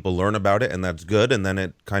lot of people learn about it, and that's good, and then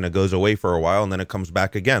it kind of goes away for a while, and then it comes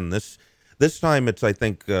back again. This time it's, I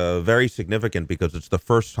think, very significant because it's the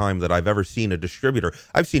first time that I've ever seen a distributor.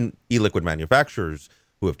 I've seen e-liquid manufacturers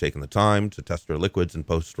who have taken the time to test their liquids and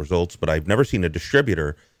post results, but I've never seen a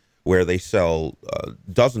distributor where they sell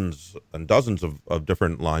dozens and dozens of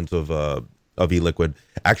different lines of e-liquid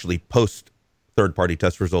actually post third-party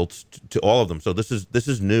test results to all of them. So this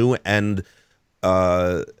is new, and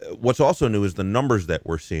what's also new is the numbers that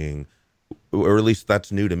we're seeing, or at least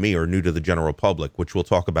that's new to me or new to the general public, which we'll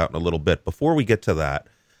talk about in a little bit. Before we get to that,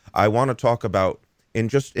 I want to talk about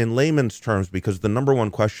in layman's terms, because the number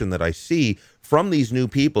one question that I see from these new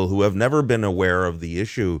people who have never been aware of the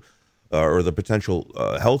issue or the potential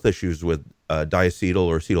health issues with diacetyl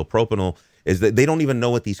or acetyl-propanol is that they don't even know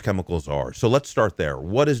what these chemicals are. So let's start there.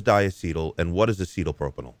 What is diacetyl and what is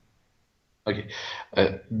acetylpropanol? Okay.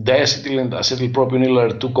 Diacetyl and acetylpropanol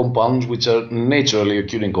are two compounds which are naturally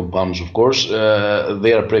occurring compounds, of course.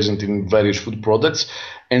 They are present in various food products,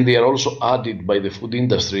 and they are also added by the food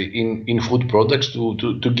industry in food products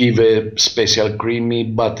to give a special creamy,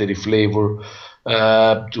 buttery flavor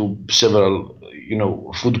to several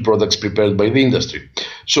food products prepared by the industry.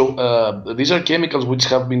 So these are chemicals which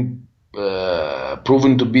have been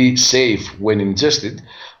proven to be safe when ingested,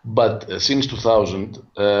 but since 2000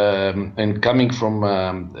 and coming from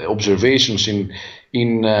observations in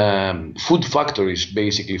food factories,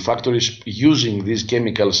 basically factories using these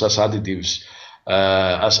chemicals as additives,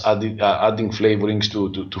 adding flavorings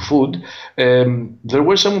to food, there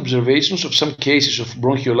were some observations of some cases of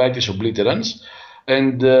bronchiolitis obliterans,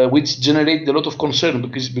 and which generated a lot of concern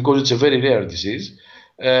because it's a very rare disease.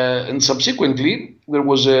 And subsequently, there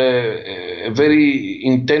was a very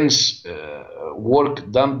intense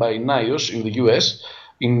work done by NIOSH in the US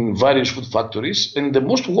in various food factories. And the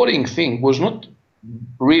most worrying thing was not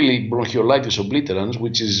really bronchiolitis obliterans,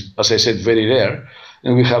 which is, as I said, very rare,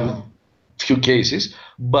 and we have few cases,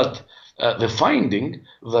 but the finding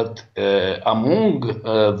that among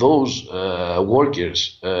those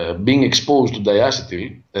workers being exposed to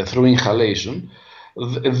diacetyl through inhalation,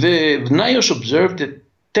 the NIOSH observed a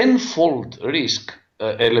tenfold risk,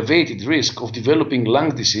 elevated risk of developing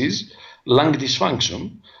lung disease, lung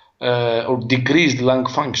dysfunction, or decreased lung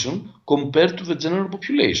function compared to the general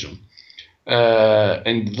population.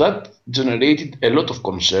 And that generated a lot of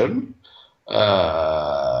concern.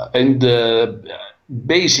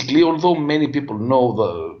 Basically, although many people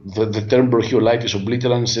know the term bronchiolitis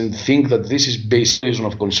obliterans and think that this is based reason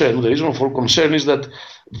of concern, the reason for concern is that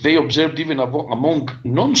they observed even among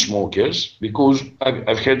non-smokers, because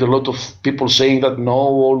I've heard a lot of people saying that no,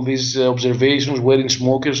 all these observations were in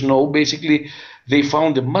smokers. No, basically they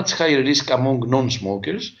found a much higher risk among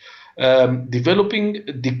non-smokers, developing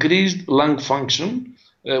decreased lung function,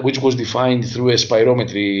 which was defined through a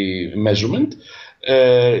spirometry measurement,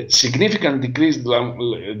 significant decrease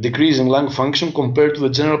in lung function compared to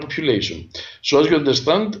the general population. So as you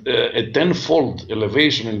understand, a tenfold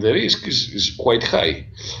elevation in the risk is quite high.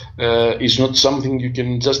 It's not something you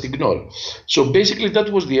can just ignore. So basically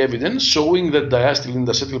that was the evidence showing that diacetyl and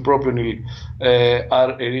acetylpropanol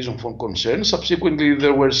are a reason for concern. Subsequently,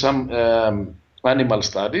 there were some animal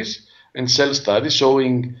studies and cell studies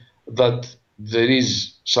showing that there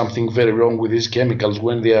is something very wrong with these chemicals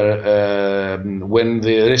when they are when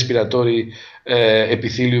the respiratory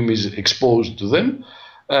epithelium is exposed to them,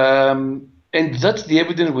 and that's the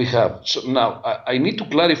evidence we have. So now I need to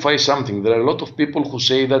clarify something. There are a lot of people who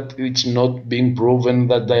say that it's not been proven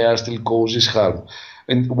that diacetyl causes harm,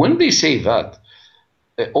 and when they say that,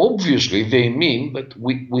 obviously they mean that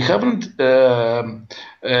we haven't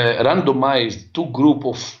randomized two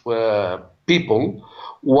groups of people,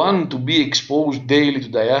 one to be exposed daily to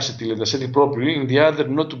diacetyl and acetylpropanol and the other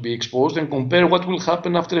not to be exposed, and compare what will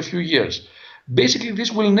happen after a few years. Basically,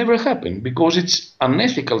 this will never happen because it's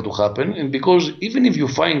unethical to happen, and because even if you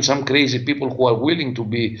find some crazy people who are willing to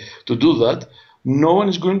do that, no one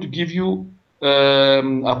is going to give you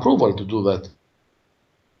approval to do that.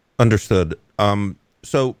 Understood.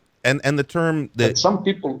 So and the term that some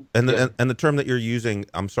people and the term that you're using,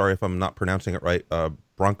 I'm sorry if I'm not pronouncing it right,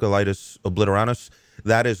 bronchiolitis obliterans.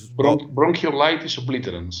 That is bronchiolitis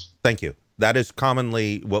obliterans. Thank you. That is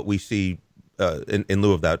commonly what we see in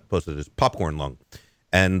lieu of that posted as popcorn lung,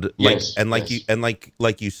 and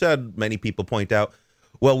like you said, many people point out,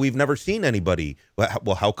 well, we've never seen anybody.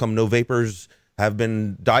 Well, how come no vapors have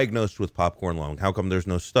been diagnosed with popcorn lung? How come there's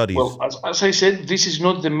no studies? Well, as I said, this is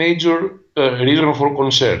not the major reason for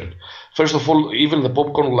concern. First of all, even the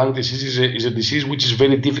popcorn lung disease is a disease which is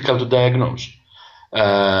very difficult to diagnose.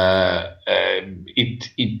 It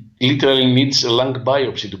literally needs a lung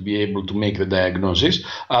biopsy to be able to make the diagnosis.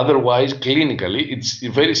 Otherwise, clinically, it's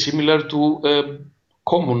very similar to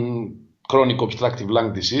common chronic obstructive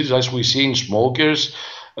lung disease, as we see in smokers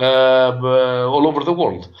all over the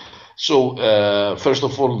world. So, first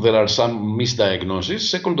of all, there are some misdiagnoses.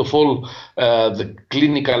 Second of all, the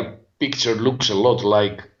clinical picture looks a lot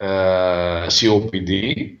like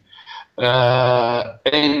COPD.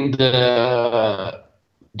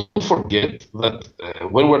 Don't forget that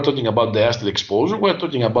when we're talking about diacetyl exposure, we're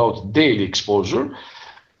talking about daily exposure,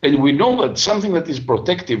 and we know that something that is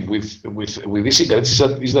protective with these cigarettes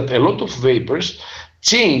is that a lot of vapors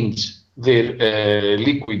change their the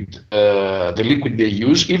liquid they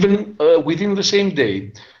use even within the same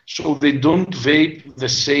day, so they don't vape the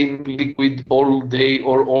same liquid all day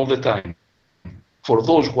or all the time. for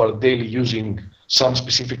those who are daily using some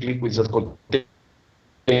specific liquids that contain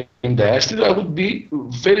diacetyl, I would be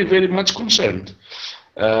very, very much concerned,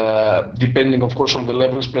 depending, of course, on the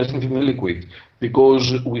levels present in the liquid,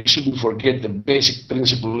 because we shouldn't forget the basic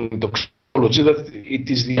principle in toxicology that it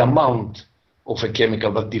is the amount of a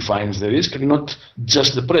chemical that defines the risk, and not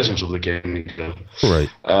just the presence of the chemical. Right.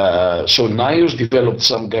 So NIOSH developed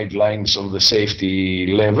some guidelines on the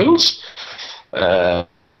safety levels.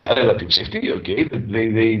 Relative safety, okay,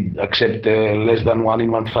 they accept less than 1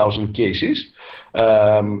 in 1,000 cases.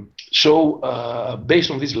 So based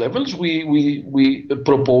on these levels, we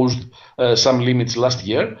proposed some limits last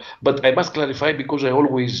year. But I must clarify, because I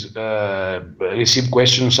always receive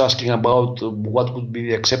questions asking about what would be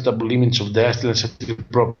the acceptable limits of diacetyl and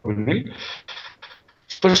acetylpropanil.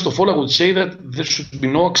 First of all, I would say that there should be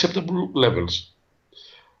no acceptable levels.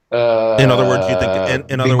 In other words, you think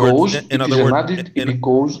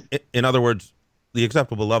in other words, the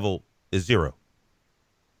acceptable level is 0.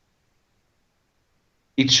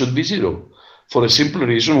 It should be 0, for a simple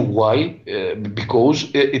reason. Why?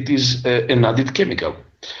 Because it is an added chemical,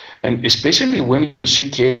 and especially when you see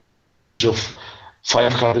cases of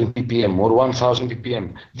 500 ppm or 1000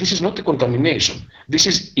 ppm, this is not a contamination. This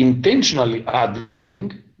is intentionally adding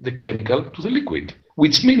the chemical to the liquid,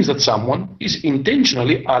 which means that someone is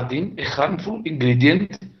intentionally adding a harmful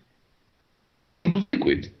ingredient to the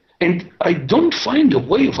liquid. And I don't find a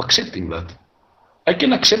way of accepting that. I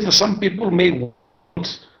can accept that some people may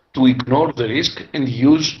want to ignore the risk and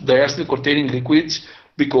use diacetyl-containing liquids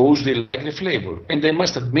because they like the flavor. And I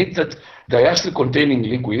must admit that diacetyl-containing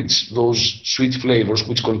liquids, those sweet flavors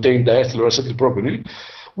which contain diacetyl or acetylpropanil,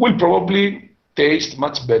 will probably taste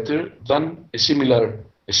much better than a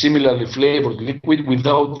similarly flavored liquid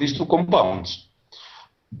without these two compounds.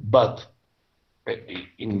 But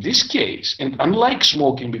in this case, and unlike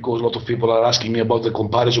smoking, because a lot of people are asking me about the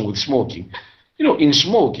comparison with smoking, in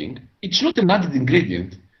smoking, it's not an added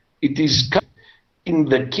ingredient. It is, in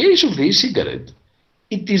the case of the e-cigarette,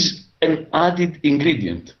 it is an added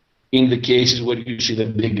ingredient in the cases where you see the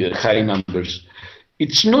big high numbers.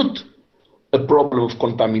 It's not a problem of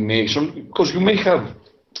contamination, because you may have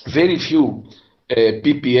very few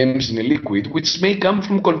ppms in a liquid, which may come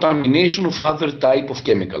from contamination of other type of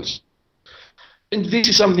chemicals. And this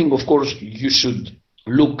is something, of course, you should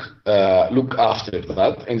look after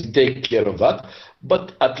that and take care of that.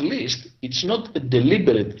 But at least it's not a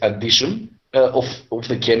deliberate addition of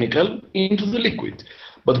the chemical into the liquid.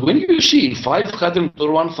 But when you see 500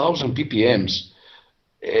 or 1000 ppms,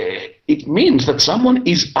 it means that someone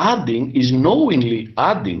is knowingly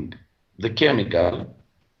adding the chemical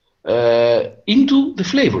into the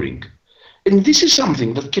flavoring. And this is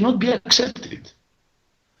something that cannot be accepted,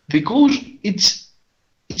 because it's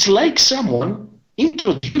like someone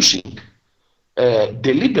introducing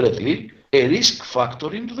deliberately a risk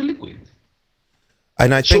factor into the liquid.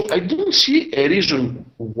 And I think, so I don't see a reason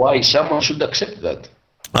why someone should accept that.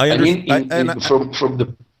 From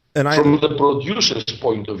the producer's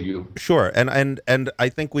point of view. Sure, and I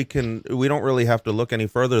think we don't really have to look any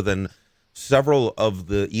further than several of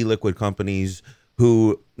the e-liquid companies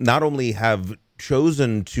who not only have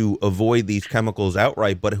chosen to avoid these chemicals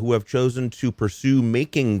outright, but who have chosen to pursue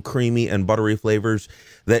making creamy and buttery flavors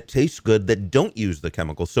that taste good that don't use the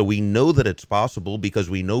chemicals. So we know that it's possible because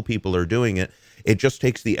we know people are doing it. It just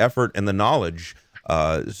takes the effort and the knowledge.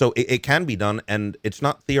 So it can be done, and it's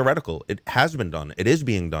not theoretical. It has been done. It is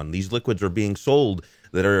being done. These liquids are being sold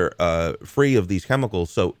that are free of these chemicals.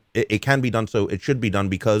 So it can be done. So it should be done,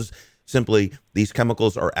 because simply these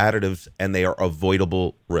chemicals are additives and they are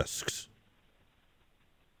avoidable risks.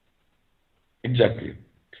 Exactly.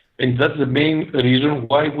 And that's the main reason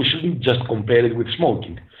why we shouldn't just compare it with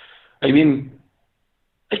smoking. I mean,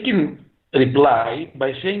 I can reply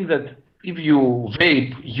by saying that if you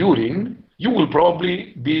vape urine, you will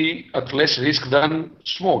probably be at less risk than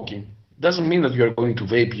smoking. Doesn't mean that you are going to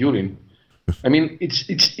vape urine. I mean,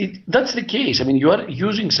 that's the case. I mean, you are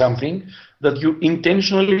using something that you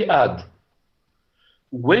intentionally add.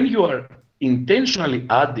 When you are intentionally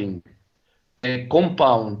adding a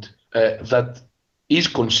compound that is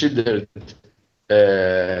considered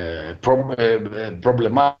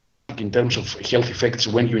problematic in terms of health effects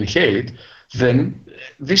when you inhale it, then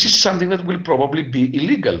this is something that will probably be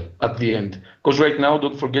illegal at the end. Because right now,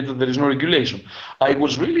 don't forget that there is no regulation. I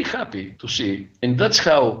was really happy to see, and that's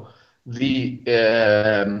how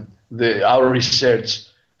our research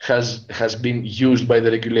has been used by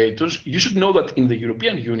the regulators. You should know that in the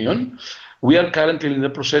European Union, we are currently in the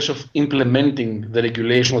process of implementing the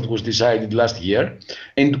regulation that was decided last year.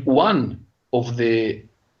 And one of the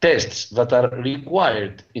tests that are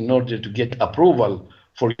required in order to get approval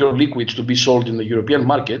for your liquids to be sold in the European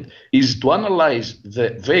market is to analyze the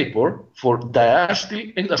vapor for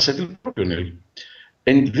diacetyl and acetylpropionyl.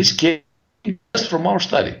 And this came just from our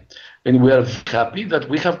study. And we are happy that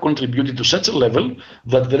we have contributed to such a level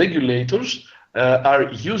that the regulators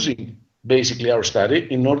are using basically our study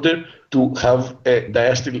in order to have a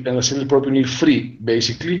diacetyl and acetylpropionyl free,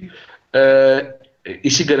 basically,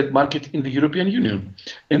 e-cigarette market in the European Union.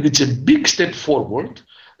 And it's a big step forward.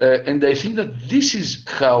 And I think that this is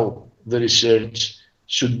how the research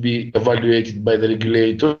should be evaluated by the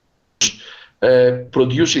regulators,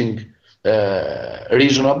 producing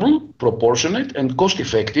reasonable, proportionate, and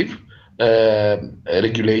cost-effective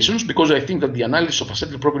regulations, because I think that the analysis of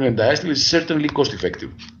acetylpropionyl and diacetyl is certainly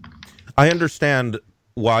cost-effective. I understand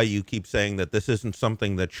why you keep saying that this isn't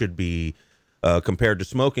something that should be compared to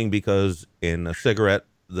smoking, because in a cigarette,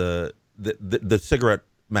 the cigarette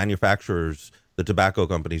manufacturers, the tobacco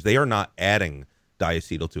companies, they are not adding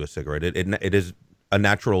diacetyl to a cigarette. It is a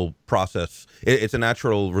natural process. It's a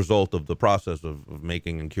natural result of the process of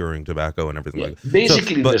making and curing tobacco and everything like that.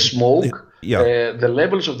 Basically, the smoke, the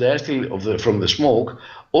levels of diacetyl from the smoke,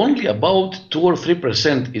 only about 2 or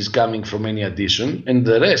 3% is coming from any addition, and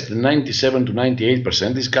the rest, the 97 to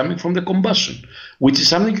 98%, is coming from the combustion, which is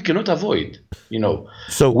something you cannot avoid.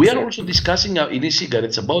 So we are also discussing in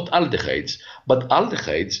e-cigarettes about aldehydes, but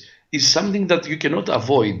aldehydes is something that you cannot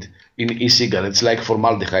avoid in e-cigarettes, like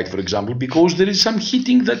formaldehyde, for example, because there is some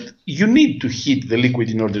heating that you need to heat the liquid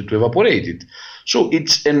in order to evaporate it. So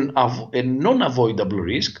it's a non-avoidable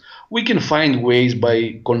risk. We can find ways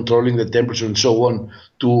by controlling the temperature and so on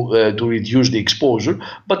to reduce the exposure,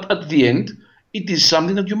 but at the end, it is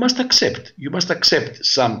something that you must accept. You must accept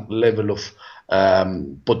some level of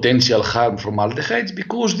potential harm from aldehydes,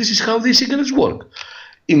 because this is how the cigarettes work.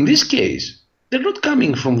 In this case, they're not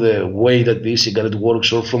coming from the way that the e-cigarette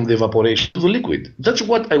works or from the evaporation of the liquid. That's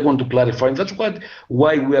what I want to clarify. And that's why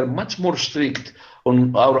we are much more strict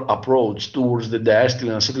on our approach towards the diacetyl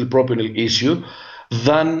and acetylpropionyl issue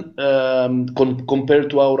than compared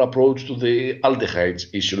to our approach to the aldehydes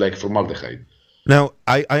issue, like formaldehyde. Now,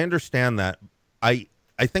 I understand that. I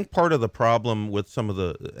think part of the problem with some of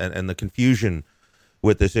and the confusion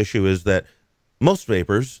with this issue is that most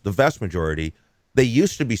vapors, the vast majority, they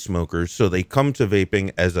used to be smokers, so they come to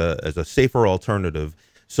vaping as a safer alternative.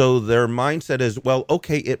 So their mindset is, well,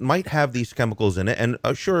 okay, it might have these chemicals in it, and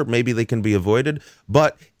sure, maybe they can be avoided,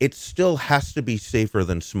 but it still has to be safer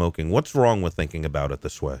than smoking. What's wrong with thinking about it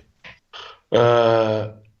this way?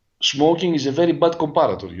 Smoking is a very bad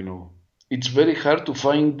comparator, It's very hard to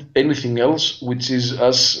find anything else which is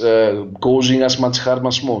causing as much harm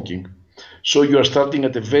as smoking. So you are starting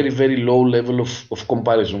at a very, very low level of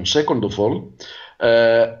comparison. Second of all,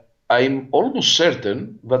 I'm almost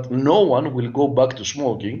certain that no one will go back to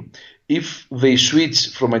smoking if they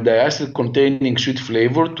switch from a diacetyl containing sweet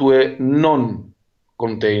flavor to a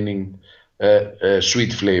non-containing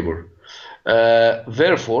sweet flavor.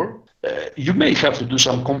 Therefore, you may have to do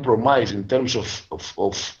some compromise in terms of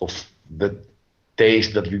the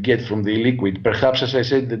taste that you get from the e-liquid. Perhaps, as I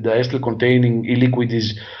said, the diacetyl containing e-liquid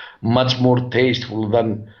is much more tasteful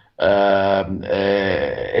than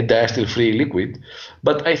a diacetyl-free liquid.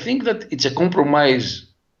 But I think that it's a compromise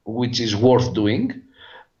which is worth doing.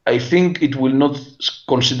 I think it will not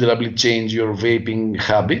considerably change your vaping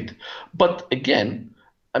habit. But again,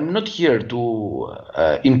 I'm not here to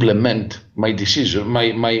implement my decision,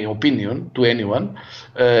 my opinion to anyone.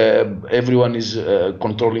 Everyone is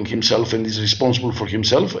controlling himself and is responsible for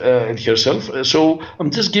himself and herself. So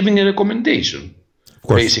I'm just giving a recommendation.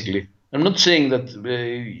 Basically, I'm not saying that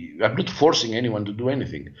I'm not forcing anyone to do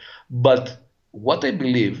anything, but what I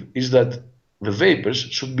believe is that the vapers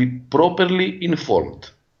should be properly informed.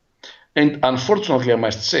 And unfortunately, I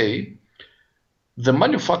must say, the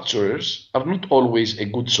manufacturers are not always a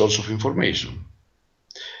good source of information.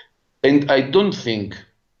 And I don't think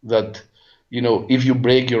that, if you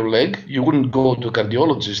break your leg, you wouldn't go to a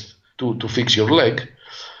cardiologist to fix your leg.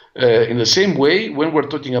 In the same way, when we're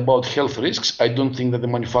talking about health risks, I don't think that the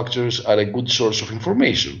manufacturers are a good source of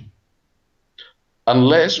information.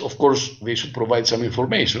 Unless, of course, they should provide some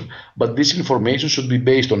information, but this information should be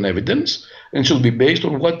based on evidence and should be based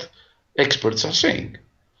on what experts are saying.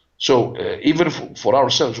 So even for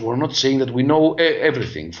ourselves, we're not saying that we know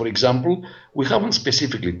everything. For example, we haven't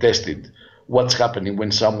specifically tested what's happening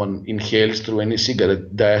when someone inhales through any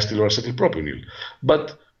cigarette diacetyl or acetylpropionyl.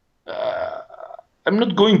 But I'm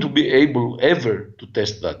not going to be able ever to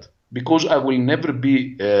test that, because I will never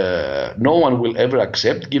be, no one will ever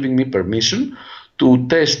accept giving me permission to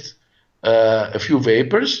test a few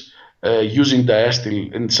vapors using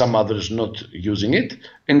diacetyl and some others not using it,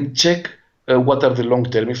 and check what are the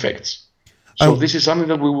long-term effects. So this is something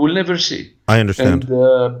that we will never see. I understand.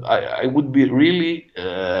 And I would be really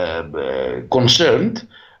concerned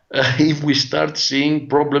if we start seeing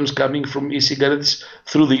problems coming from e-cigarettes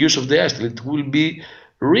through the use of diacetyl. It will be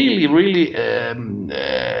really, really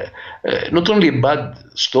not only a bad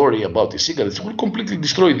story about e-cigarettes, it will completely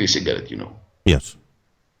destroy the e-cigarette, Yes.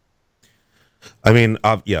 I mean,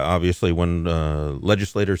 obviously when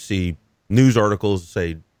legislators see news articles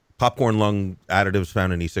say popcorn lung additives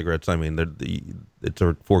found in e-cigarettes, I mean, it's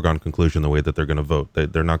a foregone conclusion the way that they're going to vote.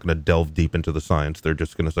 They're not going to delve deep into the science. They're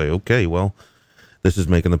just going to say, okay, well, this is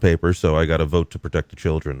making the paper, so I got to vote to protect the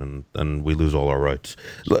children, and we lose all our rights.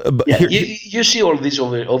 But you see all these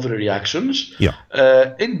overreactions. Yeah.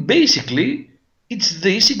 And basically, it's the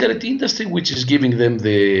e-cigarette industry which is giving them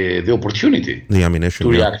the opportunity, the ammunition,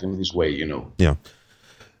 to react in this way, Yeah.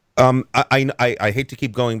 I hate to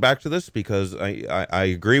keep going back to this because I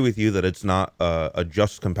agree with you that it's not a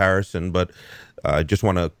just comparison, but I just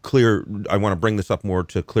want to bring this up more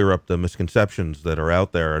to clear up the misconceptions that are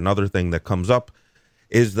out there. Another thing that comes up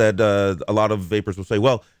is that a lot of vapors will say,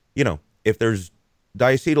 well, if there's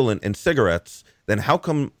diacetyl in cigarettes, then how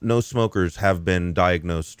come no smokers have been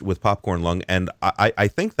diagnosed with popcorn lung? And I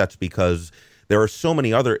think that's because there are so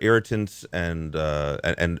many other irritants and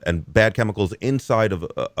bad chemicals inside of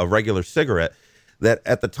a regular cigarette that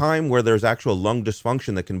at the time where there's actual lung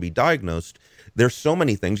dysfunction that can be diagnosed, there's so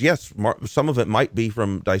many things. Yes, some of it might be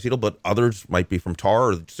from diacetyl, but others might be from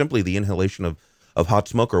tar or simply the inhalation of hot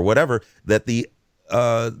smoke or whatever, that the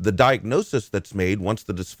diagnosis that's made once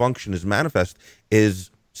the dysfunction is manifest is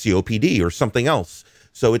COPD or something else.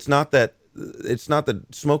 So it's not that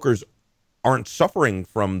smokers aren't suffering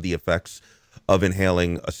from the effects of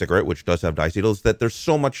inhaling a cigarette, which does have diacetyl, is that there's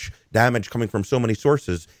so much damage coming from so many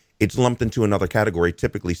sources, it's lumped into another category,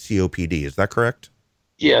 typically COPD. Is that correct?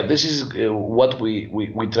 Yeah, this is what we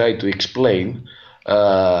try to explain in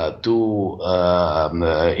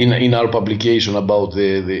our publication about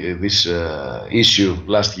this issue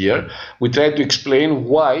last year. We tried to explain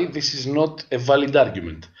why this is not a valid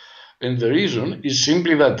argument. And the reason is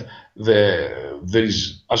simply that there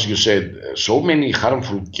is, as you said, so many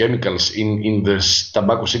harmful chemicals in the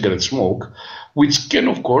tobacco cigarette smoke, which can,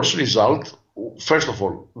 of course, result, first of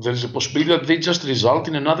all, there is a possibility that they just result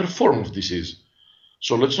in another form of disease.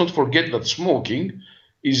 So let's not forget that smoking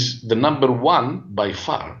is the number one, by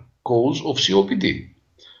far, cause of COPD.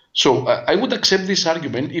 So I would accept this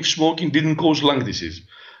argument if smoking didn't cause lung disease.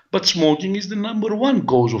 But smoking is the number one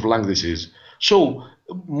cause of lung disease. So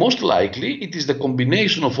most likely it is the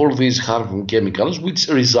combination of all these harmful chemicals which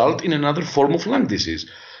result in another form of lung disease,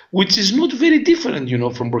 which is not very different,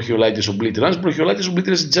 from bronchiolitis obliterans. Bronchiolitis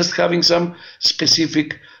obliterans is just having some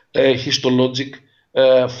specific histologic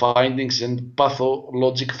findings and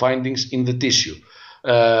pathologic findings in the tissue,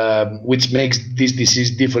 which makes this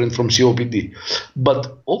disease different from COPD.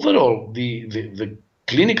 But overall, the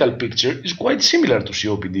clinical picture is quite similar to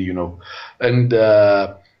COPD, and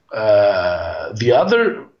the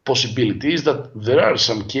other possibility is that there are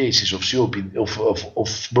some cases of COPD, of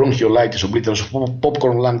bronchiolitis obliterans,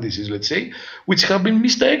 popcorn lung disease, let's say, which have been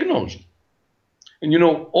misdiagnosed. And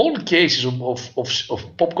all cases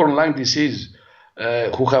of popcorn lung disease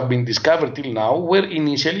who have been discovered till now were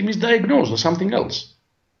initially misdiagnosed as something else.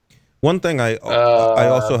 One thing I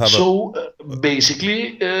also have.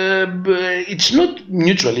 Basically, it's not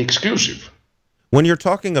mutually exclusive. When you're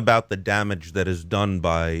talking about the damage that is done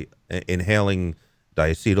by inhaling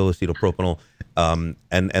diacetyl, acetylpropanol,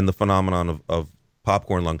 and the phenomenon of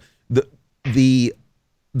popcorn lung, the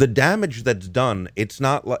damage that's done, it's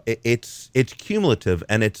not it's cumulative,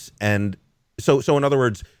 and so in other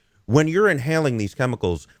words, when you're inhaling these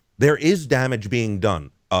chemicals, there is damage being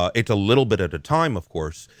done. It's a little bit at a time, of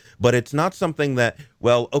course, but it's not something that,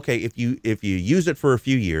 well, okay, if you use it for a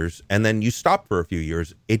few years and then you stop for a few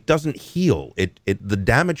years, it doesn't heal. The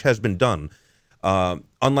damage has been done.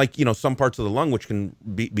 Unlike, some parts of the lung which can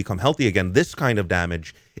become healthy again, this kind of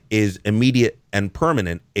damage is immediate and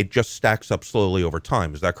permanent. It just stacks up slowly over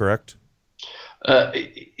time. Is that correct?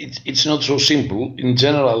 It's not so simple. In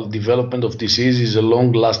general, development of disease is a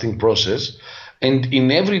long-lasting process, and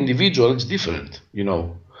in every individual, it's different.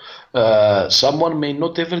 Someone may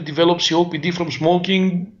not ever develop COPD from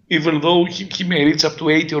smoking, even though he may reach up to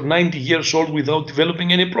 80 or 90 years old without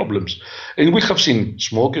developing any problems. And we have seen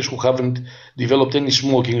smokers who haven't developed any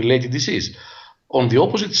smoking-related disease. On the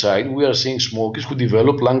opposite side, we are seeing smokers who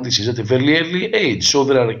develop lung disease at a very early age. So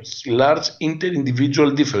there are large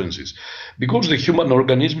inter-individual differences because the human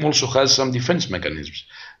organism also has some defense mechanisms.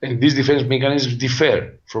 And these defense mechanisms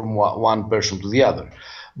differ from one person to the other.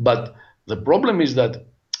 But the problem is that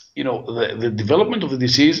the development of the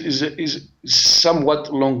disease is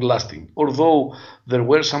somewhat long-lasting, although there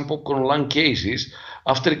were some popcorn lung cases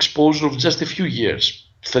after exposure of just a few years,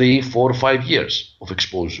 3, 4, 5 years of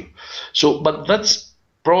exposure. So, but that's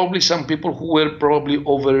probably some people who were probably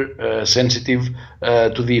over sensitive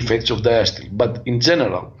to the effects of diacetyl. But in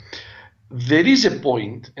general, there is a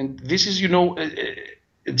point, and this is,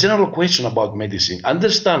 a general question about medicine,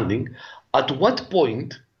 understanding at what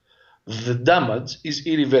point the damage is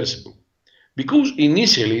irreversible. Because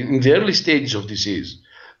initially, in the early stages of disease,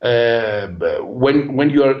 when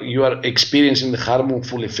you are experiencing the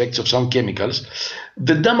harmful effects of some chemicals,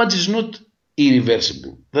 the damage is not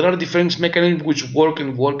irreversible. There are defense mechanisms which work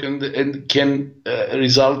and can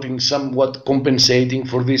result in somewhat compensating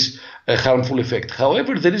for this harmful effect.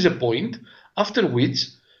 However, there is a point after which,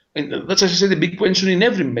 and that's, as I said, a big question in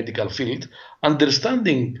every medical field,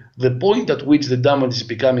 understanding the point at which the damage is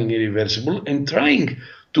becoming irreversible and trying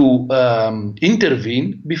to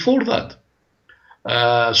intervene before that.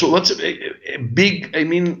 So that's a big,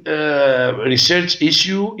 research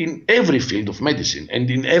issue in every field of medicine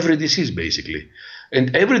and in every disease, basically.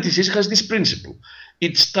 And every disease has this principle.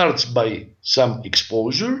 It starts by some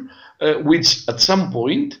exposure, which at some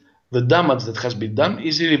point, the damage that has been done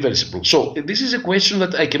is irreversible. So this is a question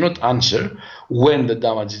that I cannot answer when the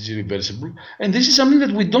damage is irreversible. And this is something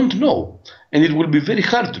that we don't know. And it will be very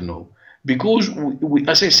hard to know. Because,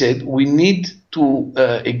 as I said, we need to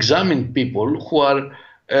examine people who are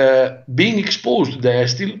being exposed to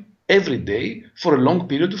diacetyl every day for a long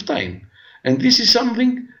period of time. And this is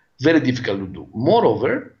something very difficult to do.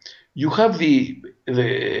 Moreover, you have we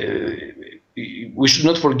should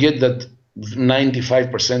not forget that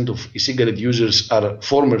 95% of e-cigarette users are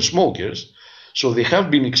former smokers, so they have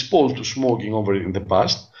been exposed to smoking over in the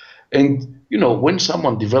past. And, when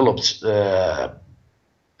someone develops a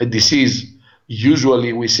disease,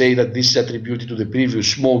 usually we say that this is attributed to the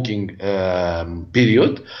previous smoking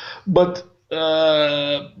period, but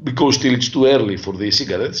because still it's too early for the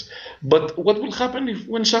cigarettes. But what will happen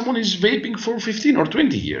when someone is vaping for 15 or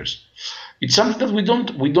 20 years? It's something that we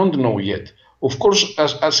don't know yet. Of course,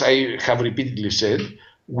 as I have repeatedly said,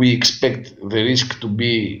 we expect the risk to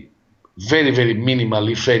be very, very minimal,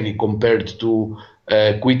 if any, compared to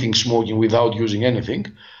quitting smoking without using anything.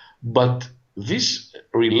 But this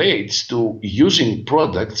relates to using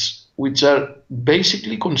products which are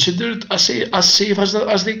basically considered as safe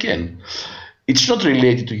as they can. It's not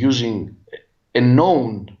related to using a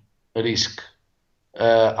known risk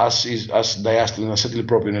as diacetyl and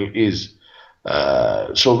acetylpropanol is.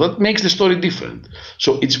 So that makes the story different.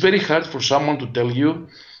 So it's very hard for someone to tell you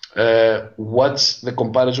what's the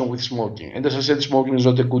comparison with smoking. And as I said, smoking is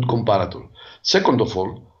not a good comparator. Second of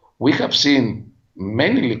all, we have seen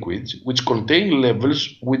many liquids which contain levels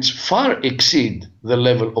which far exceed the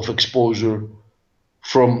level of exposure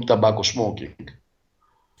from tobacco smoking.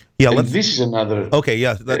 Yeah, this is another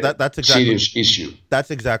that's exactly serious issue.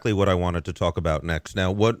 That's exactly what I wanted to talk about next.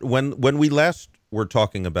 Now, when we last were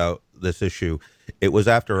talking about this issue, it was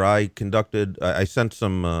after I sent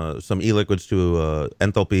some e-liquids to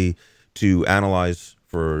Enthalpy to analyze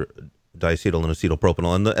for diacetyl and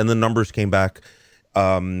acetylpropanol, and the numbers came back.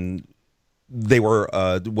 They were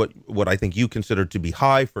what I think you considered to be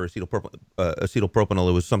high for acetylpropanol.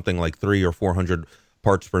 It was something like 300 or 400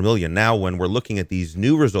 parts per million. Now, when we're looking at these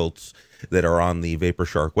new results that are on the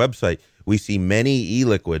vaporshark website, we see many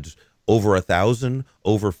e-liquids over 1,000,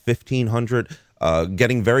 over 1,500,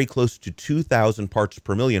 getting very close to 2,000 parts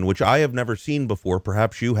per million, which I have never seen before.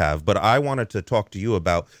 Perhaps you have, but I wanted to talk to you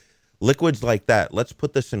about liquids like that. Let's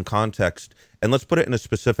put this in context, and let's put it in a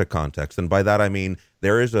specific context. And by that, I mean,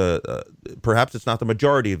 there is perhaps it's not the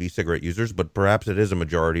majority of e-cigarette users, but perhaps it is a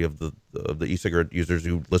majority of the e-cigarette users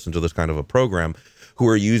who listen to this kind of a program who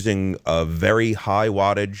are using a very high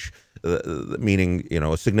wattage, meaning,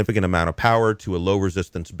 a significant amount of power to a low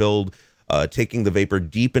resistance build, taking the vapor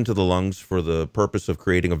deep into the lungs for the purpose of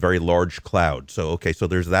creating a very large cloud. So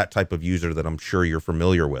there's that type of user that I'm sure you're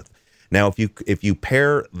familiar with. Now, if you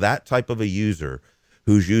pair that type of a user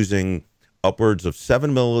who's using upwards of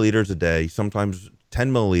 7 milliliters a day, sometimes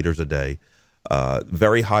 10 milliliters a day,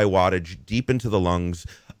 very high wattage, deep into the lungs,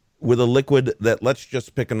 with a liquid that, let's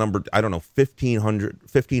just pick a number, I don't know,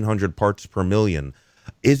 1,500 parts per million.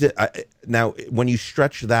 Is it now, when you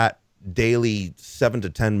stretch that daily 7 to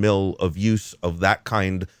 10 mil of use of that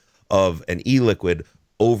kind of an e-liquid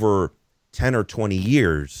over 10 or 20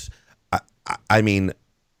 years, I mean,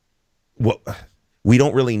 we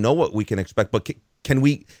don't really know what we can expect, but can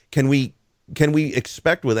we can we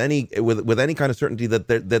expect with any kind of certainty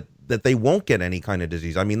that they won't get any kind of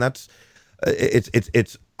disease? I mean, that's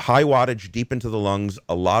it's high wattage, deep into the lungs,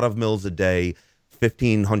 a lot of mils a day,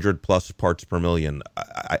 1,500 plus parts per million.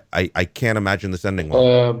 I can't imagine this ending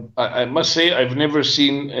well. I must say I've never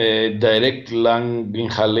seen a direct lung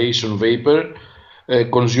inhalation vapor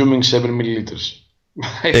consuming 7 milliliters.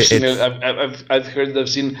 I've heard I've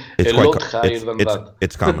seen a lot higher than that.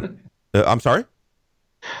 It's common. I'm sorry?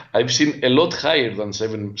 I've seen a lot higher than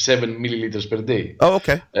 7 milliliters per day. Oh,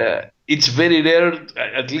 okay. It's very rare.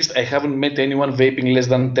 At least I haven't met anyone vaping less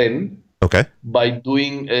than 10. Okay. By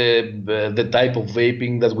doing the type of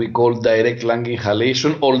vaping that we call direct lung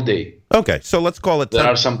inhalation all day. Okay, so let's call it. There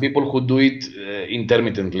are some people who do it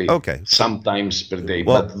intermittently. Okay. Sometimes per day,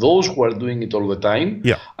 well, but those who are doing it all the time,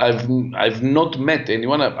 yeah. I've not met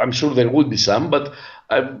anyone. I'm sure there would be some, but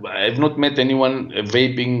I've not met anyone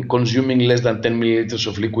vaping consuming less than 10 milliliters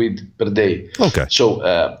of liquid per day. Okay. So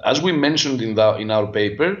as we mentioned in our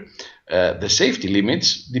paper, the safety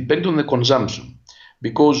limits depend on the consumption.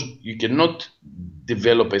 Because you cannot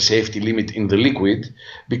develop a safety limit in the liquid,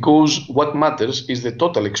 because what matters is the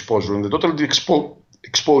total exposure. And the total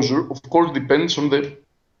exposure, of course, depends on the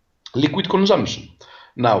liquid consumption.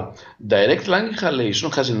 Now, direct lung inhalation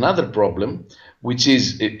has another problem, which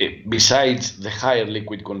is, besides the higher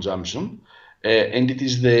liquid consumption, and it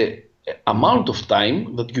is the amount of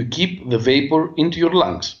time that you keep the vapor into your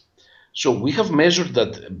lungs. So we have measured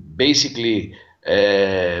that basically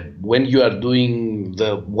when you are doing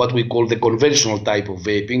what we call the conventional type of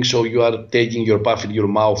vaping, so you are taking your puff in your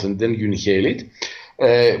mouth and then you inhale it,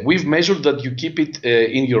 we've measured that you keep it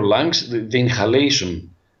in your lungs. The inhalation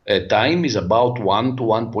time is about 1 to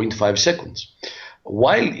 1.5 seconds.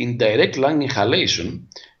 While in direct lung inhalation,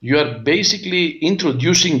 you are basically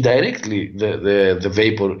introducing directly the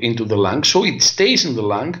vapor into the lung, so it stays in the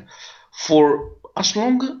lung for as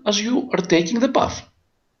long as you are taking the puff.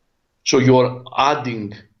 So you're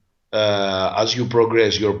adding, as you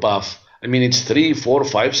progress your puff, I mean, it's 3, 4,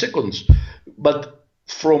 5 seconds. But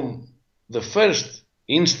from the first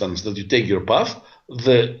instance that you take your puff,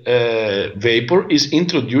 the vapor is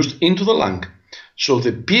introduced into the lung. So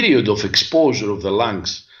the period of exposure of the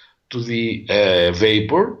lungs to the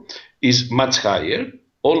vapor is much higher.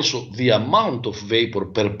 Also, the amount of vapor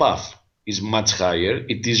per puff is much higher.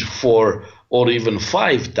 It is 4 or even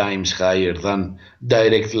 5 times higher than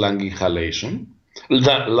direct lung inhalation,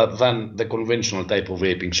 than the conventional type of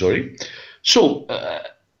vaping, sorry. So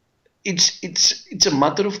it's a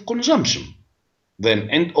matter of consumption then,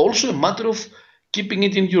 and also a matter of keeping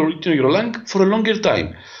it in your lung for a longer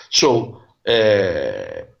time. So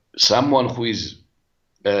someone who is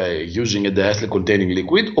using a diacetyl-containing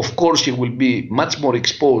liquid, of course he will be much more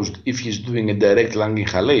exposed if he's doing a direct lung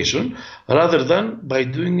inhalation rather than by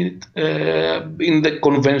doing it in the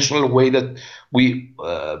conventional way that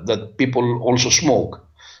that people also smoke,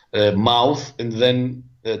 mouth and then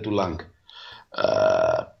to lung.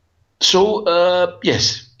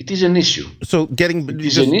 Yes, it is an issue. So it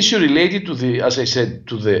is an issue related to the, as I said,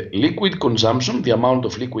 to the liquid consumption, the amount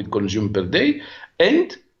of liquid consumed per day,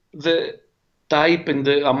 and the type and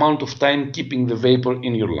the amount of time keeping the vapor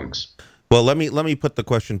in your lungs. Well, let me put the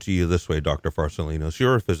question to you this way, Dr. Farsalinos.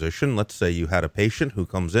 You're a physician. Let's say you had a patient who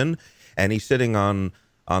comes in and he's sitting on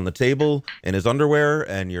the table in his underwear,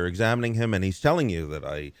 and you're examining him, and he's telling you that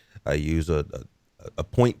I use a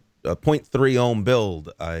 0.3 ohm build.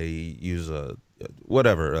 I use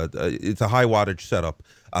it's a high wattage setup.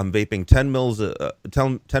 I'm vaping 10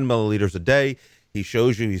 milliliters a day. He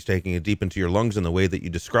shows you he's taking it deep into your lungs in the way that you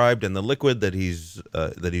described, and the liquid that he's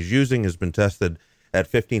using has been tested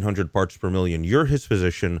at 1,500 parts per million. You're his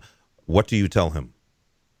physician. What do you tell him?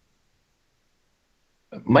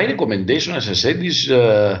 My recommendation, as I said, is,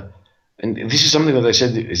 and this is something that I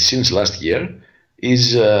said since last year,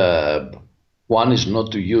 is one is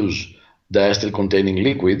not to use diacetyl-containing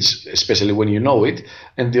liquids, especially when you know it,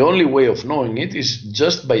 and the only way of knowing it is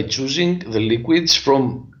just by choosing the liquids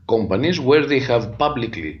from companies where they have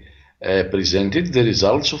publicly presented the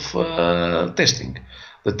results of testing,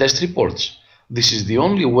 the test reports. This is the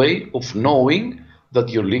only way of knowing that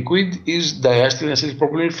your liquid is diacetyl and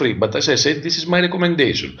acetyl-propylene free. But as I said, this is my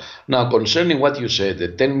recommendation. Now, concerning what you said, the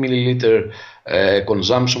 10 milliliter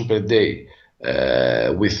consumption per day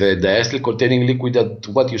with a diacetyl-containing liquid at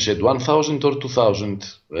what you said, 1,000 or 2,000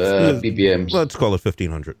 ppm? Let's call it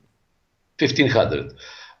 1,500. 1,500.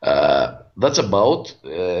 That's about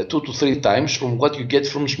 2 to 3 times from what you get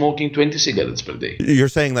from smoking 20 cigarettes per day. You're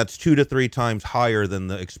saying that's 2 to 3 times higher than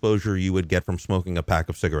the exposure you would get from smoking a pack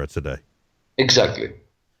of cigarettes a day? Exactly.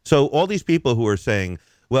 So all these people who are saying,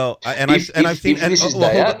 Well, I've seen. If this is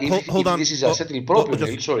hold on. This is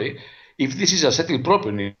acetylpropionyl, if this is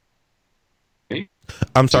acetylpropionyl.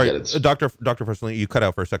 I'm sorry, cigarettes. Doctor Personally, you cut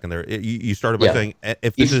out for a second there. You started by saying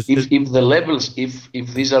if the levels,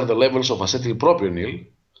 if these are the levels of acetylpropionyl,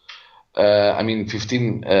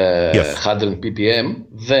 1500 ppm,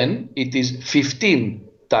 then it is 15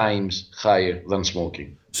 times higher than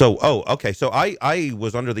smoking. So, okay. So I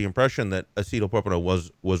was under the impression that acetylpropionyl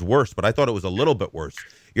was worse, but I thought it was a little bit worse.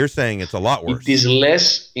 You're saying it's a lot worse. It is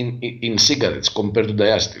less in cigarettes compared to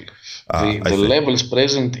diacetyl. The levels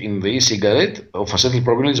present in the e-cigarette of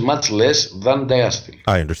acetylpropionyl is much less than diacetyl.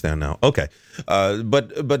 I understand now. Okay.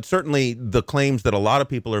 But certainly the claims that a lot of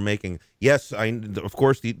people are making, yes, of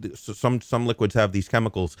course, some liquids have these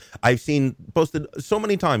chemicals. I've seen posted so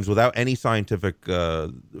many times without any scientific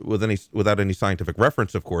without any scientific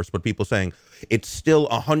reference, of course, but people saying it's still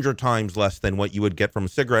 100 times less than what you would get from a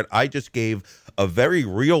cigarette. I just gave a very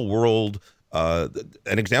real world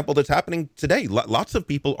an example that's happening today. Lots of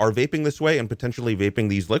people are vaping this way and potentially vaping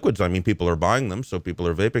these liquids. I mean, people are buying them, so people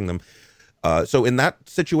are vaping them. So in that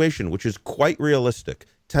situation, which is quite realistic,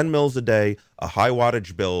 10 mils a day, a high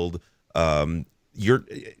wattage build, you're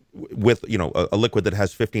with, a liquid that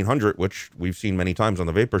has 1500, which we've seen many times on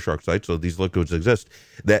the vaporshark site. So these liquids exist,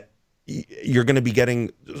 that you're going to be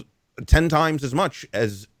getting 10 times as much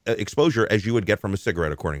as exposure as you would get from a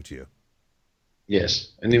cigarette, according to you. Yes,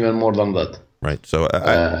 and even more than that. Right. So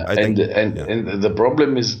I think, and the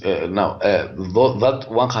problem is now that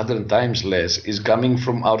 100 times less is coming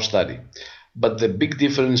from our study, but the big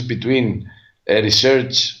difference between a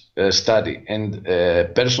research study and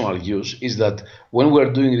personal use is that when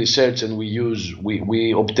we're doing research and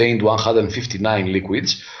we obtained 159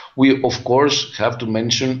 liquids, we of course have to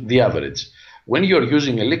mention the average. When you're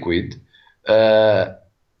using a liquid,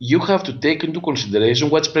 you have to take into consideration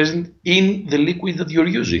what's present in the liquid that you're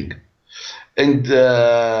using. And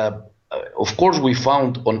of course, we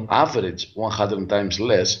found on average 100 times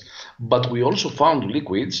less, but we also found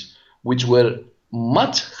liquids which were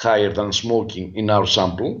much higher than smoking in our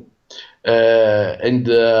sample.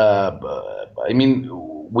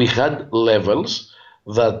 We had levels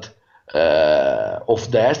that of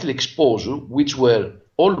diacetyl exposure which were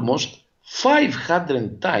almost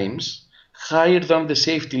 500 times higher than the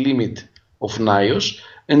safety limit of NIOS,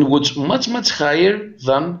 and was much, much higher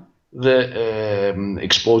than the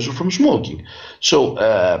exposure from smoking. So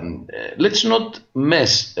let's not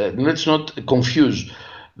confuse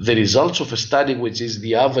the results of a study, which is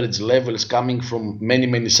the average levels coming from many,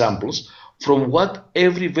 many samples, from what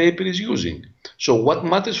every vapor is using. So what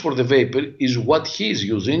matters for the vapor is what he is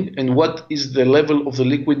using and what is the level of the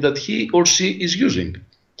liquid that he or she is using.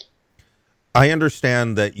 I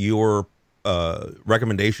understand that your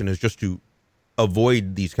recommendation is just to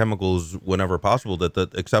avoid these chemicals whenever possible, that the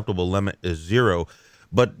acceptable limit is 0,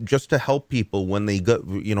 but just to help people when they go,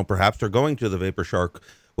 perhaps they're going to the vaporshark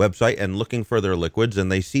website and looking for their liquids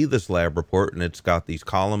and they see this lab report and it's got these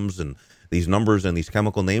columns and these numbers and these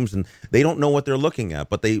chemical names and they don't know what they're looking at,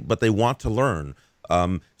 but they want to learn.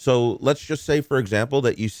 So let's just say, for example,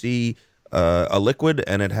 that you see a liquid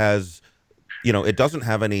and it has, it doesn't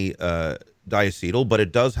have any diacetyl, but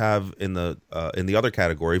it does have in the other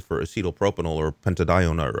category for acetylpropanol or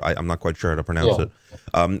pentadione, or I'm not quite sure how to pronounce it.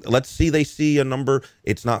 Let's see, they see a number.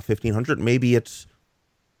 It's not 1500. Maybe it's,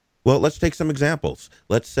 well, let's take some examples.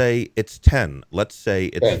 Let's say it's 10. Let's say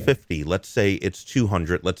it's 50. Let's say it's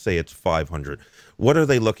 200. Let's say it's 500. What are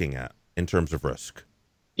they looking at in terms of risk?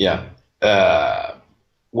 Yeah.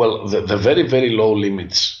 Well, the very, very low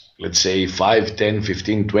limits, let's say 5, 10,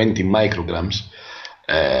 15, 20 micrograms,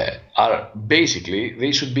 are basically,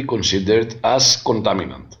 they should be considered as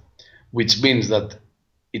contaminant, which means that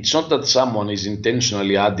it's not that someone is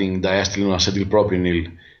intentionally adding diacetyl or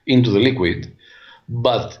acetylpropionyl into the liquid,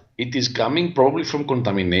 but it is coming probably from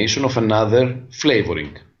contamination of another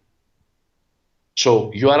flavoring.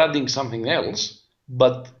 So you are adding something else,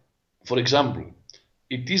 but for example,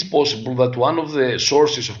 it is possible that one of the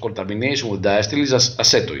sources of contamination with diacetyl is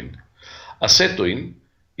acetoin. Acetoin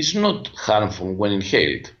is not harmful when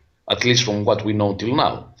inhaled, at least from what we know till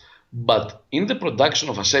now. But in the production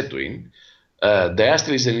of acetoin,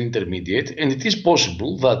 diacetyl is an intermediate, and it is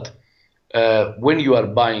possible that when you are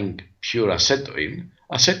buying pure acetoin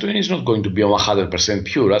is not going to be 100%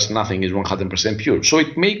 pure, as nothing is 100% pure. So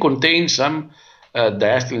it may contain some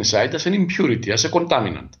diacetyl inside as an impurity, as a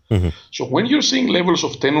contaminant. Mm-hmm. So when you're seeing levels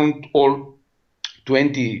of 10 or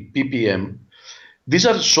 20 ppm, these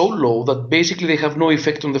are so low that basically they have no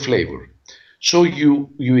effect on the flavor. So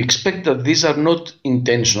you expect that these are not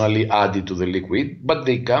intentionally added to the liquid, but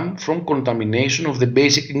they come from contamination of the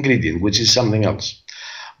basic ingredient, which is something else.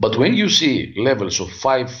 But when you see levels of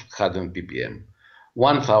 500 ppm,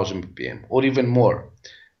 1000 ppm, or even more,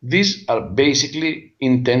 these are basically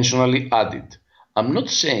intentionally added. I'm not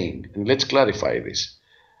saying, and let's clarify this,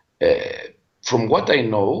 from what I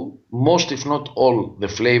know, most if not all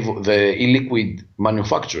the e-liquid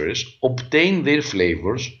manufacturers obtain their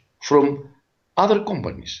flavors from other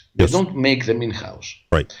companies. They Yes. don't make them in-house.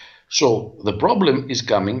 Right. So the problem is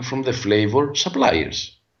coming from the flavor suppliers.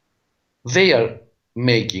 They are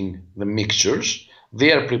making the mixtures,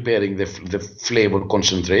 they are preparing the flavor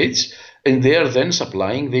concentrates, and they are then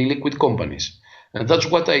supplying the liquid companies. And that's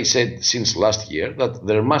what I said since last year, that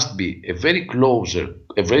there must be a very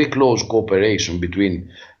close cooperation between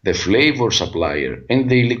the flavor supplier and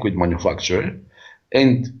the liquid manufacturer,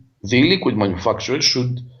 and the liquid manufacturer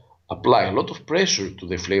should apply a lot of pressure to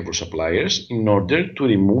the flavor suppliers in order to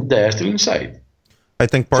remove diacetyl inside. I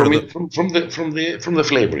think from the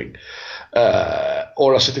flavoring or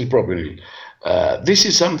acetylpropionyl. This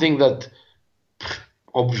is something that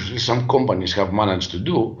obviously some companies have managed to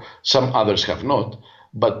do, some others have not.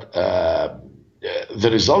 But the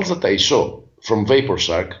results that I saw from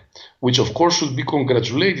vaporshark, which of course should be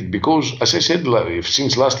congratulated, because as I said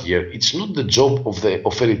since last year, it's not the job of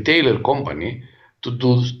a retailer company to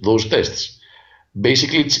do those tests.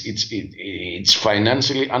 Basically, it's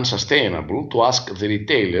financially unsustainable to ask the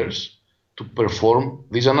retailers to perform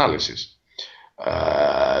this analysis.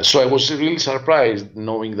 So I was really surprised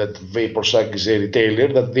knowing that vaporshark is a retailer,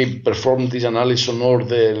 that they performed this analysis on all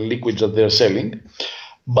the liquids that they're selling.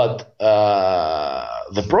 But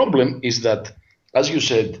the problem is that, as you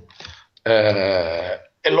said,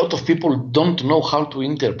 a lot of people don't know how to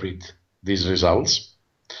interpret these results,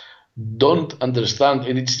 don't understand,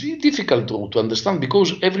 and it's really difficult to understand,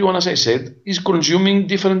 because everyone, as I said, is consuming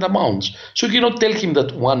different amounts. So you cannot tell him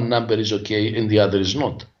that one number is okay and the other is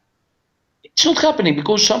not. It's not happening,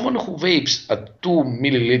 because someone who vapes at 2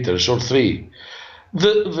 milliliters or 3,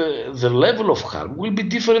 the level of harm will be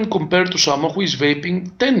different compared to someone who is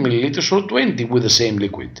vaping 10 milliliters or 20 with the same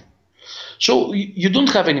liquid. So you don't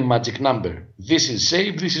have any magic number. This is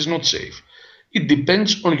safe, this is not safe. It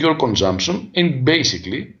depends on your consumption, and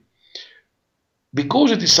basically,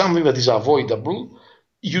 because it is something that is avoidable,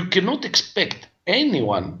 you cannot expect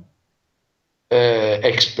anyone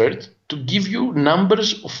expert to give you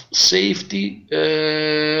numbers of safety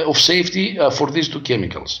for these two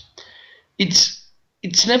chemicals.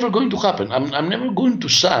 It's never going to happen. I'm never going to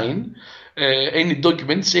sign any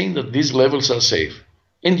document saying that these levels are safe,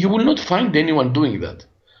 and you will not find anyone doing that.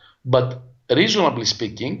 But reasonably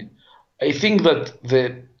speaking, I think that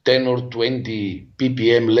the 10 or 20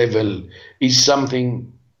 ppm level is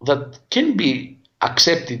something that can be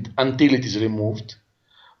accepted until it is removed.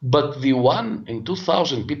 But the 1 and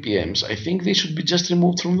 2000 ppms, I think they should be just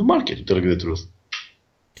removed from the market, to tell you the truth.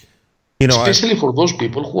 Especially for those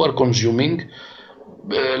people who are consuming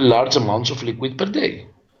large amounts of liquid per day.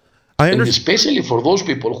 And especially for those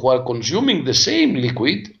people who are consuming the same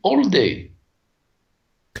liquid all day.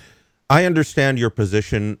 I understand your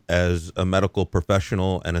position as a medical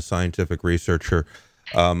professional and a scientific researcher.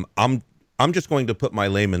 I'm just going to put my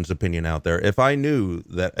layman's opinion out there. If I knew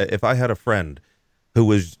that, if I had a friend who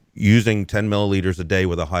was using 10 milliliters a day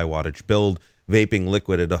with a high wattage build, vaping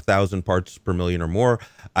liquid at 1,000 parts per million or more,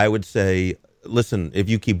 I would say, listen, if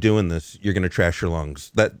you keep doing this, you're going to trash your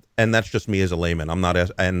lungs. And that's just me as a layman.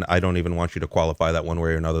 And I don't even want you to qualify that one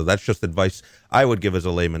way or another. That's just advice I would give as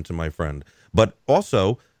a layman to my friend. But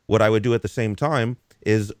also, what I would do at the same time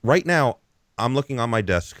is, right now, I'm looking on my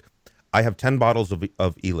desk. I have 10 bottles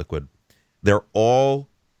of e-liquid. They're all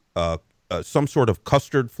some sort of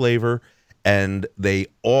custard flavor, and they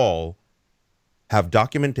all have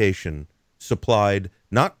documentation supplied,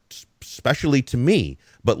 not specially to me,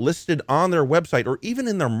 but listed on their website or even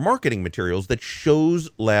in their marketing materials, that shows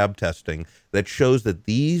lab testing, that shows that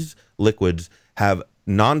these liquids have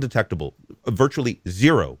non-detectable, virtually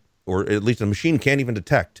zero, or at least the machine can't even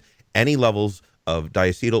detect any levels of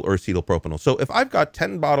diacetyl or acetylpropanol. So if I've got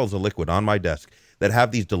 10 bottles of liquid on my desk that have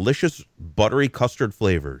these delicious buttery custard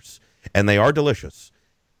flavors, and they are delicious,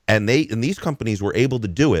 and these companies were able to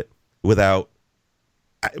do it without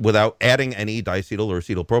adding any diacetyl or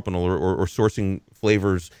acetylpropanol or sourcing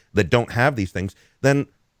flavors that don't have these things, then,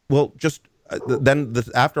 well, just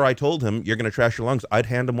after I told him you're going to trash your lungs, I'd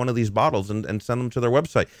hand him one of these bottles and send them to their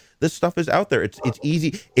website. This stuff is out there. It's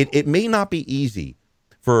easy. It may not be easy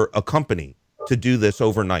for a company to do this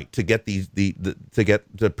overnight, to get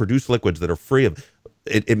to produce liquids that are free of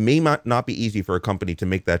it. It may not be easy for a company to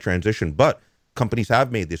make that transition, but companies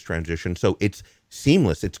have made this transition, so it's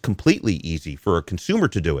seamless. It's completely easy for a consumer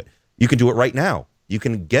to do it. You can do it right now. You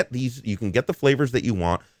can get the flavors that you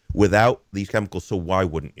want. without these chemicals. So why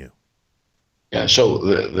wouldn't you? Yeah, so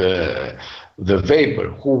the vapor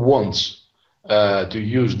who wants to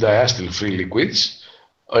use diacetyl-free liquids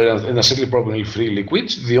and acetylpropanol-free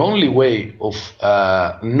liquids, the only way of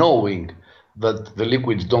knowing that the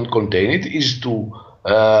liquids don't contain it is to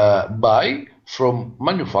buy from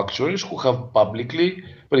manufacturers who have publicly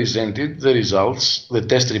presented the results, the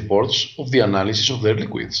test reports of the analysis of their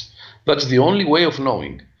liquids. That's the only way of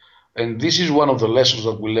knowing. And this is one of the lessons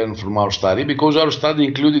that we learned from our study, because our study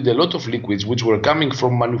included a lot of liquids which were coming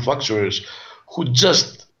from manufacturers who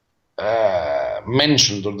just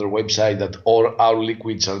mentioned on their website that all our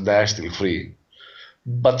liquids are diacetyl free,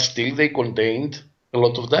 but still they contained a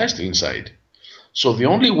lot of diacetyl inside. So the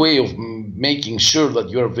only way of making sure that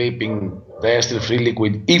you are vaping diacetyl free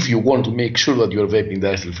liquid, if you want to make sure that you are vaping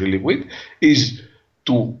diacetyl free liquid, is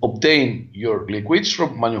to obtain your liquids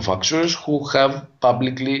from manufacturers who have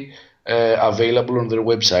publicly available on their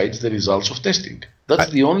websites the results of testing. That's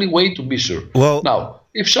the only way to be sure. Well, now,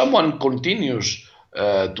 if someone continues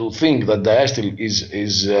to think that diacetyl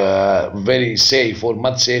is very safe or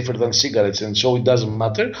much safer than cigarettes, and so it doesn't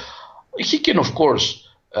matter, he can, of course,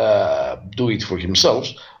 do it for himself,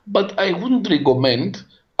 but I wouldn't recommend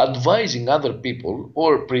advising other people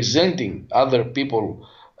or presenting other people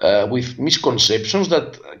with misconceptions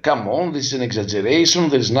that, come on, this is an exaggeration,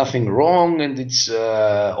 there's nothing wrong, and it's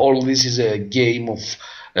all this is a game of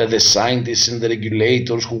the scientists and the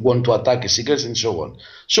regulators who want to attack cigarettes and so on.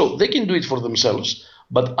 So they can do it for themselves,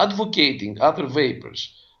 but advocating other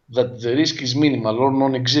vapors that the risk is minimal or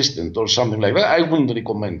non-existent or something like that, I wouldn't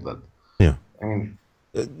recommend that. Yeah. I mean,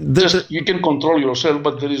 you can control yourself,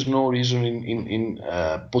 but there is no reason in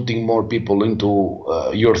putting more people into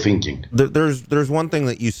your thinking. There's one thing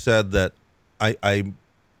that you said that I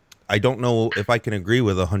don't know if I can agree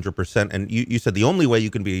with 100%. And you said the only way you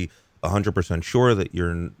can be 100% sure that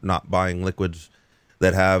you're not buying liquids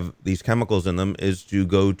that have these chemicals in them is to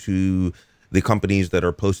go to the companies that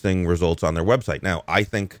are posting results on their website. Now, I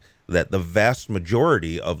think that the vast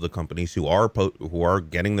majority of the companies who are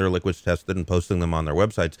getting their liquids tested and posting them on their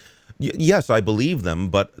websites, yes, I believe them,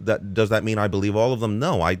 but does that mean I believe all of them?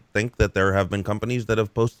 No, I think that there have been companies that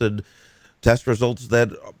have posted test results that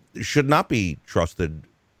should not be trusted,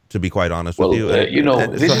 to be quite honest with you.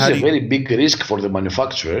 This is a very big risk for the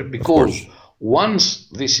manufacturer, because once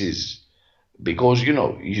this is, because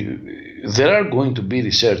there are going to be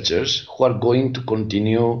researchers who are going to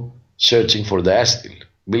continue searching for diacetyl.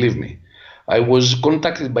 Believe me, I was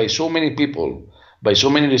contacted by so many people, by so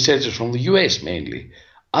many researchers from the US mainly,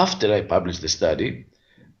 after I published the study,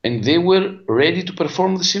 and they were ready to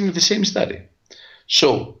perform the same study.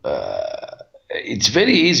 So it's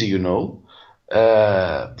very easy,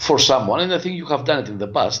 for someone, and I think you have done it in the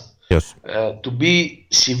past, yes, to be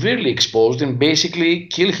severely exposed and basically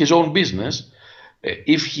kill his own business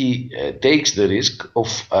if he takes the risk of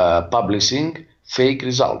publishing fake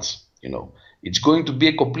results. It's going to be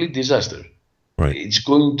a complete disaster. Right. It's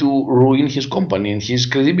going to ruin his company and his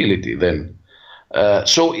credibility then.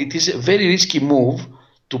 So it is a very risky move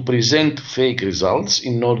to present fake results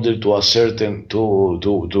in order to ascertain,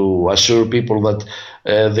 to assure people that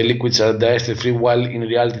the liquids are diacetyl free, while in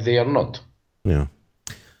reality they are not. Yeah.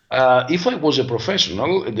 If I was a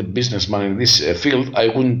professional and a businessman in this field, I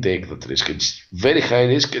wouldn't take that risk. It's very high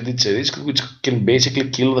risk, and it's a risk which can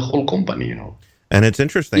basically kill the whole company, And it's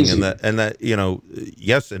interesting in that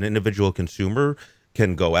yes, an individual consumer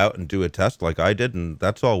can go out and do a test like I did, and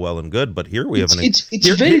that's all well and good. But here we have it's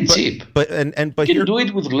very cheap. But you can do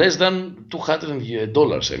it with less than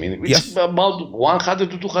 $200. I mean, it's about $100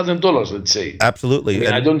 to $200. Let's say. Absolutely.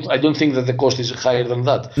 I don't think that the cost is higher than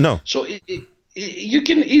that. No. So you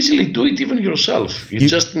can easily do it even yourself. You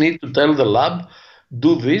just need to tell the lab,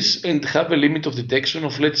 do this, and have a limit of detection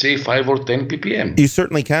of, let's say, 5 or 10 ppm. You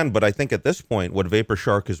certainly can, but I think at this point, what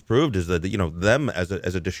VaporShark has proved is that them as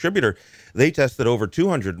a distributor, they tested over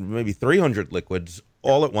 200, maybe 300 liquids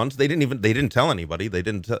all at once. They didn't tell anybody. They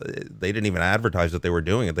didn't even advertise that they were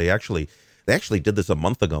doing it. They actually did this a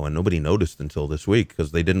month ago, and nobody noticed until this week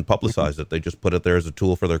because they didn't publicize it. They just put it there as a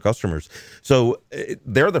tool for their customers. So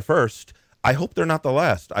they're the first. I hope they're not the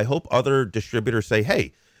last. I hope other distributors say,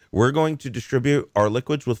 hey, we're going to distribute our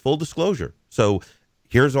liquids with full disclosure. So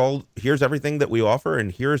here's everything that we offer,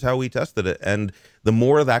 and here's how we tested it. And the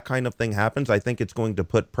more that kind of thing happens, I think it's going to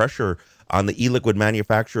put pressure on the e-liquid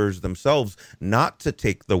manufacturers themselves not to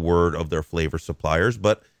take the word of their flavor suppliers,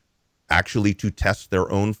 but actually to test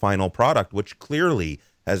their own final product, which clearly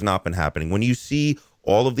has not been happening. When you see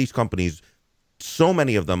all of these companies so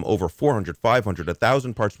many of them, over 400, 500,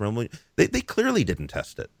 1,000 parts per million, they clearly didn't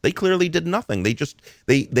test it. They clearly did nothing. They just,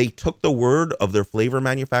 they took the word of their flavor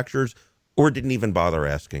manufacturers or didn't even bother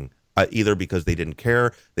asking, either because they didn't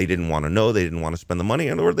care, they didn't want to know, they didn't want to spend the money,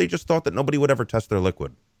 or they just thought that nobody would ever test their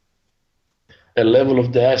liquid. A level of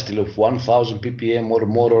diacetyl of 1,000 ppm or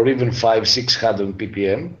more, or even 500-600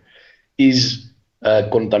 ppm, is a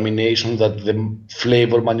contamination that the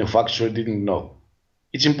flavor manufacturer didn't know.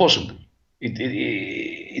 It's impossible. It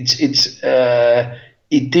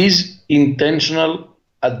is intentional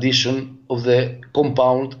addition of the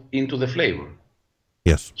compound into the flavor.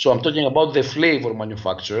 Yes. So I'm talking about the flavor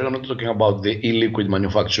manufacturer. I'm not talking about the e-liquid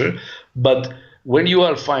manufacturer. But when you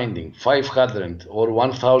are finding 500 or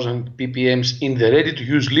 1,000 ppms in the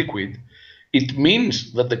ready-to-use liquid, it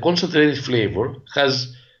means that the concentrated flavor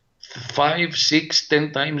has 5, 6,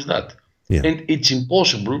 10 times that. Yeah. And it's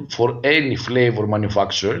impossible for any flavor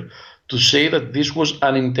manufacturer to say that this was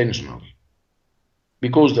unintentional,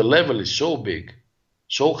 because the level is so big,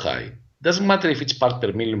 so high. Doesn't matter if it's part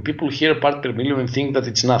per million. People hear part per million and think that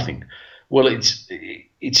it's nothing. Well, it's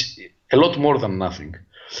a lot more than nothing.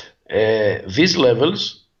 These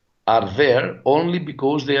levels are there only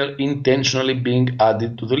because they are intentionally being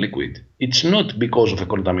added to the liquid. It's not because of a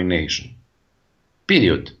contamination.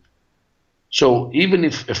 Period. So even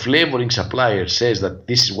if a flavoring supplier says that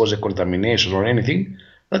this was a contamination or anything,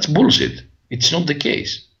 that's bullshit. It's not the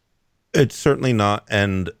case. It's certainly not.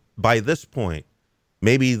 And by this point,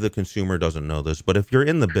 maybe the consumer doesn't know this, but if you're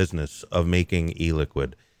in the business of making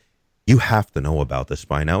e-liquid, you have to know about this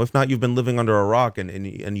by now. If not, you've been living under a rock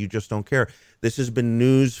and you just don't care. This has been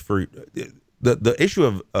news for the issue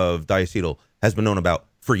of diacetyl has been known about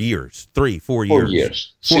for years, 3-4 years. 4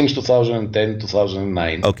 years. Since 2010,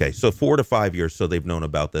 2009. Okay, so 4 to 5 years, so they've known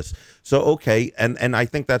about this. So, okay, and I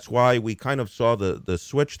think that's why we kind of saw the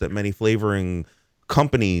switch that many flavoring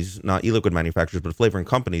companies, not e-liquid manufacturers, but flavoring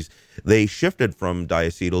companies, they shifted from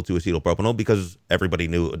diacetyl to acetylpropanol because everybody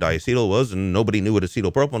knew what diacetyl was and nobody knew what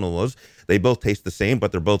acetylpropanol was. They both taste the same,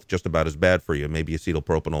 but they're both just about as bad for you, maybe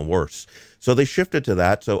acetylpropanol worse. So they shifted to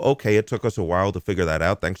that. So, okay, it took us a while to figure that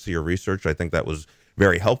out. Thanks to your research, I think that was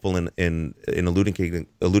very helpful in elucidating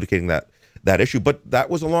that issue. But that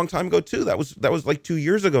was a long time ago too. That was like 2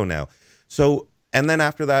 years ago now. So, and then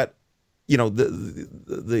after that, you know,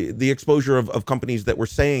 the exposure of companies that were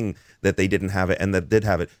saying that they didn't have it and that did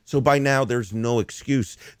have it. So by now there's no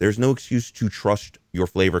excuse. There's no excuse to trust your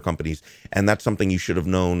flavor companies. And that's something you should have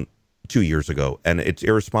known 2 years ago. And it's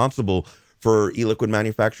irresponsible for e-liquid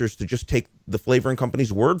manufacturers to just take the flavoring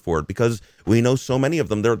company's word for it, because we know so many of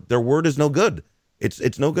them, their word is no good.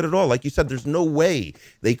 It's no good at all. Like you said, there's no way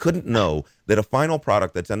they couldn't know that a final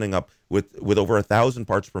product that's ending up with over 1,000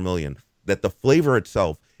 parts per million, that the flavor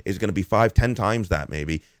itself is going to be 5-10 times that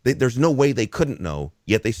maybe. There's no way they couldn't know,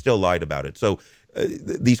 yet they still lied about it. So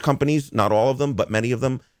these companies, not all of them, but many of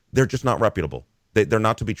them, they're just not reputable. They're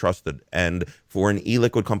not to be trusted. And for an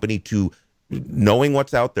e-liquid company to, knowing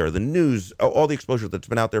what's out there, the news, all the exposure that's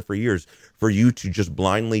been out there for years, for you to just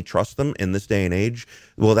blindly trust them in this day and age,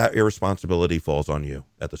 well, that irresponsibility falls on you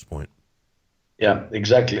at this point. Yeah,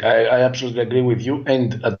 exactly. I absolutely agree with you.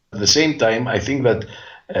 And at the same time, I think that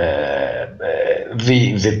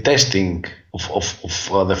the testing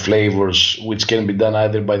of the flavors, which can be done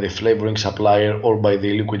either by the flavoring supplier or by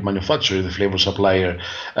the liquid manufacturer, the flavor supplier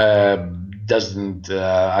doesn't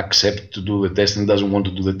accept to do the test and doesn't want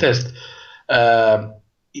to do the test,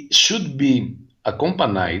 it should be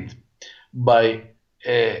accompanied by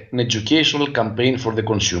an educational campaign for the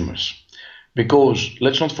consumers. Because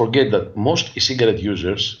let's not forget that most e-cigarette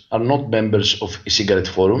users are not members of e-cigarette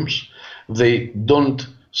forums. They don't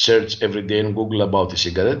search every day on Google about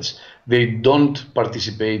e-cigarettes. They don't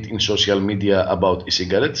participate in social media about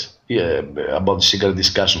e-cigarettes, about cigarette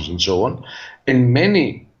discussions and so on. And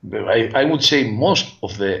many, I would say most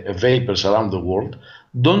of the vapers around the world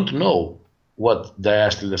don't know what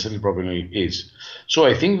diacetyl acetylpropanol is. So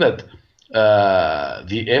I think that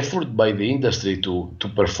the effort by the industry to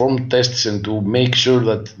perform tests and to make sure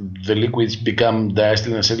that the liquids become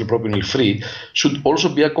diacetyl acetylpropanol free should also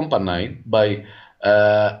be accompanied by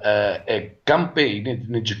a campaign,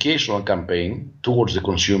 an educational campaign towards the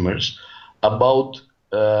consumers about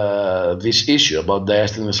this issue, about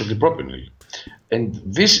diacetyl acetylpropanol. And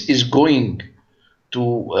this is going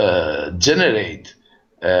to generate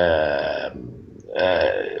the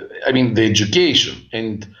education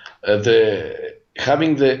and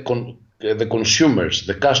having the consumers,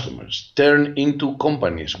 the customers, turn into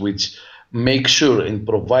companies which make sure and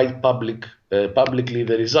provide publicly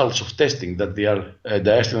the results of testing that they are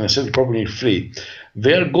diacetyl acetylpropanol free.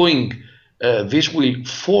 They are going this will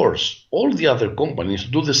force all the other companies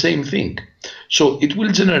to do the same thing. So it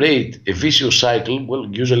will generate a vicious cycle. Well,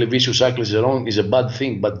 usually a vicious cycle is a bad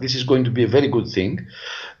thing, but this is going to be a very good thing,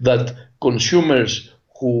 that consumers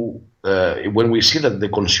who, when we see that the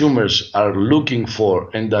consumers are looking for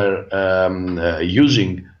and are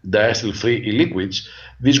using diacetyl-free e-liquids,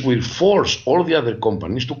 this will force all the other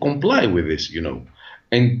companies to comply with this,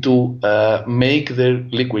 and to make their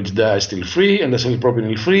liquids diacetyl-free and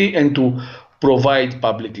acetylpropanol-free, and to provide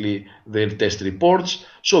publicly their test reports.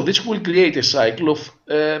 So this will create a cycle of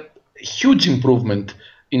huge improvement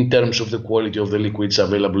in terms of the quality of the liquids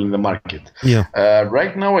available in the market. Yeah.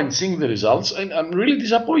 Right now, I'm seeing the results, and I'm really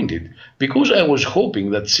disappointed, because I was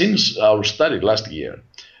hoping that since our study last year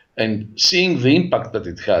and seeing the impact that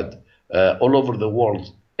it had all over the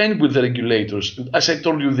world and with the regulators, as I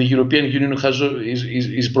told you, the European Union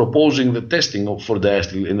is proposing the testing for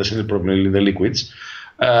diacetyl and acetylpropanol in the liquids.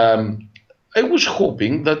 I was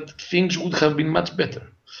hoping that things would have been much better.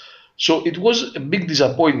 So it was a big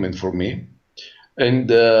disappointment for me.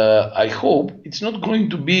 And I hope it's not going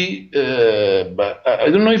to be, but I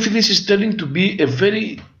don't know if this is turning to be a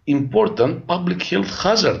very important public health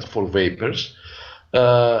hazard for vapers.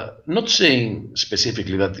 Not saying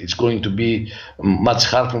specifically that it's going to be much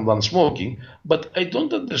harmful than smoking, but I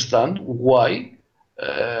don't understand why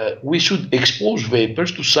we should expose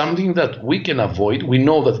vapers to something that we can avoid. We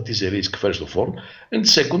know that it is a risk, first of all, and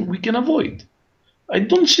second, we can avoid. I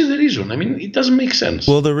don't see the reason. I mean, it doesn't make sense.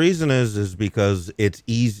 Well, the reason is because it's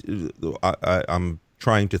easy. I'm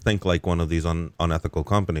trying to think like one of these unethical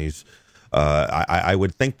companies. I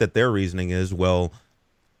would think that their reasoning is, well,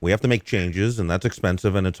 we have to make changes, and that's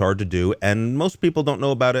expensive, and it's hard to do, and most people don't know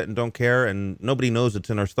about it and don't care, and nobody knows it's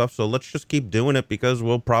in our stuff, so let's just keep doing it because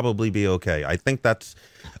we'll probably be okay. I think that's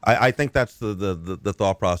the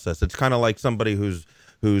thought process. It's kind of like somebody who's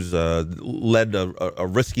led a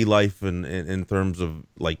risky life in terms of,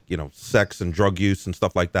 like, sex and drug use and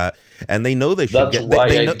stuff like that, and they know they should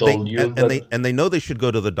they know they should go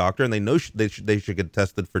to the doctor, and they know they should get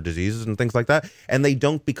tested for diseases and things like that, and they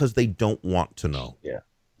don't, because they don't want to know.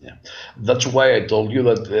 Yeah. That's why I told you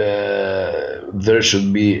that there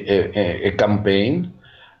should be a campaign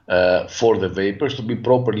for the vapers to be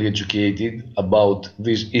properly educated about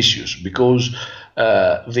these issues, because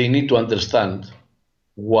they need to understand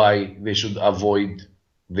why they should avoid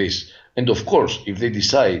this. And of course, if they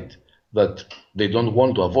decide that they don't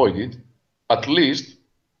want to avoid it, at least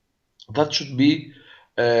that should be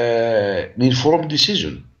an informed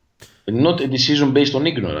decision, and not a decision based on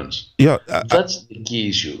ignorance. Yeah, that's the key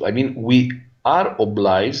issue. I mean, we are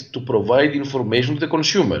obliged to provide information to the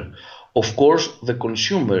consumer. Of course, the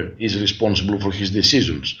consumer is responsible for his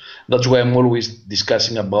decisions. That's why I'm always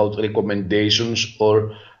discussing about recommendations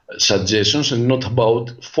or suggestions and not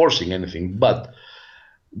about forcing anything. But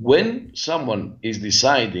when someone is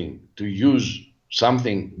deciding to use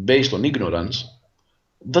something based on ignorance,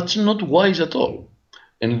 that's not wise at all,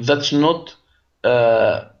 and that's not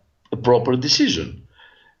a proper decision.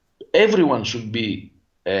 Everyone should be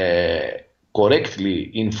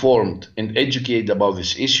correctly informed and educated about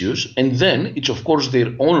these issues, and then it's of course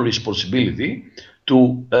their own responsibility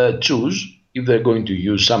to choose if they're going to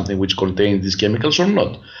use something which contains these chemicals or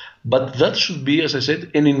not. But that should be, as I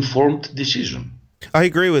said, an informed decision. I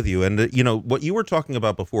agree with you. And, what you were talking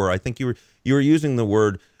about before, I think you were using the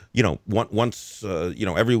word, once,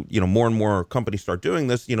 every, more and more companies start doing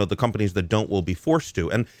this, the companies that don't will be forced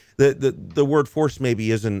to. And the word force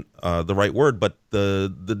maybe isn't the right word, but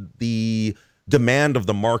the demand of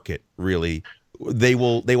the market, really, they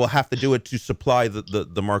will have to do it to supply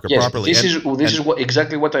the market properly. This is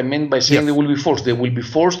exactly what I meant by saying they will be forced. They will be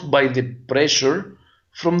forced by the pressure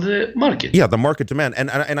from the market. Yeah, the market demand.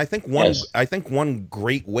 And I think one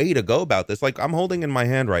great way to go about this, like I'm holding in my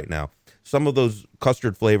hand right now some of those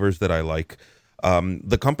custard flavors that I like.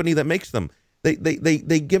 The company that makes them, they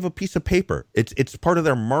give a piece of paper. It's part of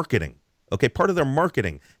their marketing. Okay, part of their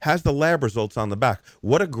marketing has the lab results on the back.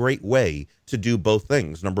 What a great way to do both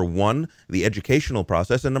things. Number one, the educational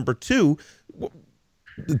process, and number two,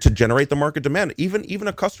 to generate the market demand. Even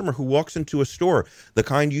a customer who walks into a store, the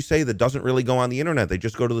kind you say that doesn't really go on the internet, they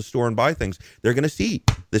just go to the store and buy things, they're going to see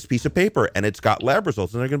this piece of paper and it's got lab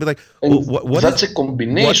results, and they're going to be like, what that's a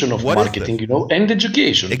combination of marketing, and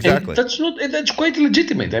education. Exactly. And that's quite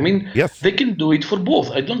legitimate. I mean, they can do it for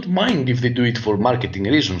both. I don't mind if they do it for marketing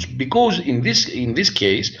reasons, because in this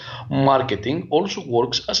case, marketing also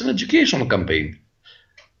works as an educational campaign.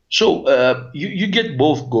 So you get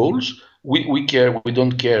both goals. We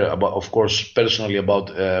don't care about, of course, personally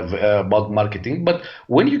about marketing, but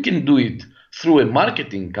when you can do it through a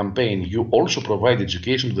marketing campaign, you also provide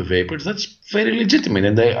education to the vapors, that's very legitimate.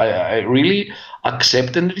 And I really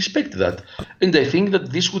accept and respect that. And I think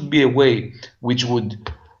that this would be a way which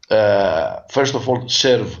would, first of all,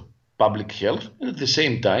 serve public health, and at the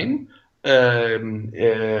same time,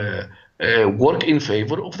 work in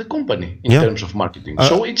favor of the company in terms of marketing.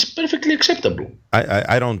 So it's perfectly acceptable.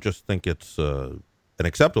 I don't just think it's an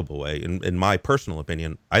acceptable way. In my personal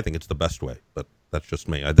opinion, I think it's the best way, but that's just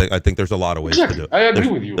me. I think there's a lot of ways to do it. I agree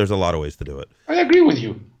with you. There's a lot of ways to do it. I agree with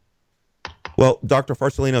you. Well, Dr.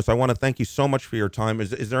 Farsalinos, I want to thank you so much for your time.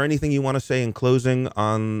 Is there anything you want to say in closing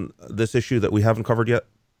on this issue that we haven't covered yet?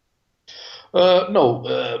 No.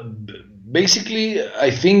 Basically,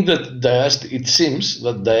 I think that it seems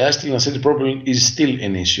that diacetyl acetate propylene is still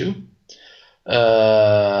an issue,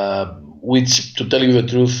 which, to tell you the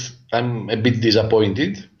truth, I'm a bit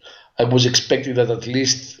disappointed. I was expecting that at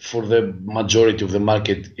least for the majority of the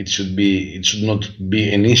market, it should not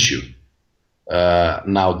be an issue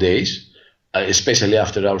nowadays, especially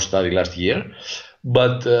after our study last year.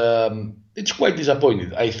 But it's quite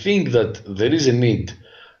disappointing. I think that there is a need,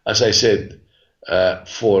 as I said,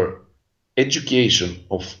 for education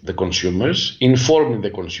of the consumers, informing the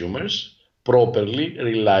consumers properly,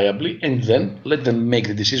 reliably, and then let them make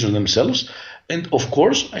the decision themselves. And of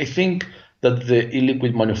course, I think that the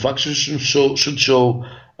e-liquid manufacturers should show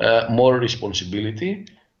more responsibility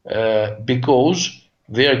because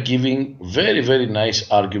they are giving very, very nice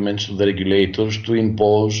arguments to the regulators to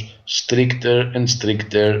impose stricter and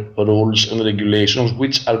stricter rules and regulations,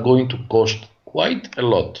 which are going to cost quite a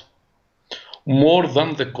lot, more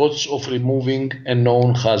than the costs of removing a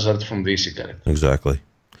known hazard from the e-cigarette. Exactly.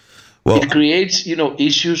 Well, it creates,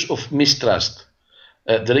 issues of mistrust.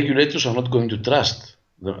 The regulators are not going to trust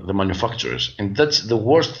the manufacturers, and that's the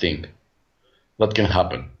worst thing that can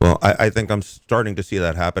happen. Well, I think I'm starting to see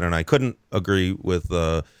that happen, and I couldn't agree with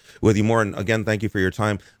you more. And again, thank you for your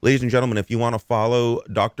time. Ladies and gentlemen, if you want to follow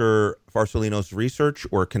Dr. Farsalinos' research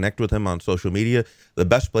or connect with him on social media, the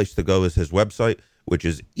best place to go is his website, which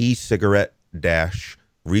is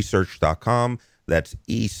ecigarette-research.com. That's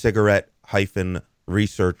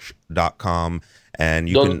ecigarette-research.com. And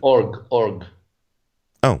you can... .org.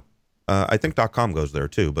 Oh, I think .com goes there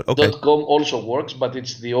too, but okay. .com also works, but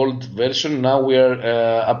it's the old version. Now we are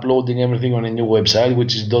uploading everything on a new website,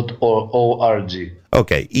 which is .org.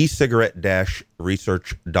 Okay,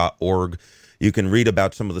 ecigarette-research.org. You can read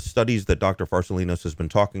about some of the studies that Dr. Farsalinos has been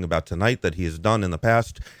talking about tonight that he has done in the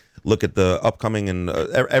past. Look at the upcoming and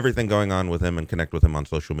everything going on with him and connect with him on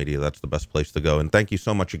social media. That's the best place to go. And thank you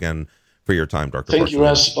so much again for your time, Dr. Thank you,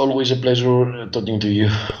 Russ. Always a pleasure talking to you.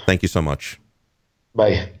 Thank you so much.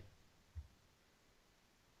 Bye.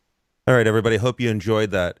 All right, everybody. Hope you enjoyed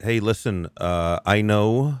that. Hey, listen, I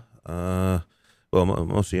know,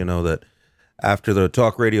 most of you know that after the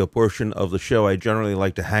talk radio portion of the show, I generally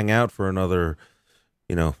like to hang out for another,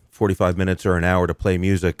 45 minutes or an hour to play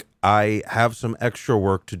music. I have some extra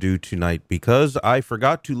work to do tonight because I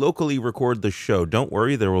forgot to locally record the show. Don't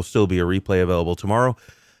worry, there will still be a replay available tomorrow,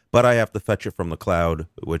 but I have to fetch it from the cloud,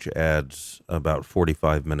 which adds about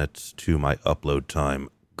 45 minutes to my upload time.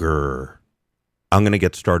 Grr. I'm going to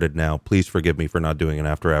get started now. Please forgive me for not doing an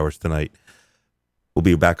after hours tonight. We'll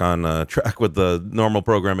be back on track with the normal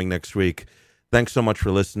programming next week. Thanks so much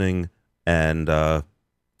for listening. And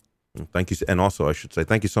thank you. And also, I should say,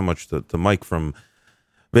 thank you so much to Mike from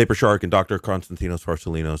vaporshark and Dr. Konstantinos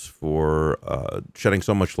Farsalinos for shedding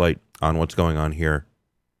so much light on what's going on here.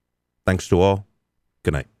 Thanks to all.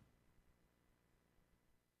 Good night.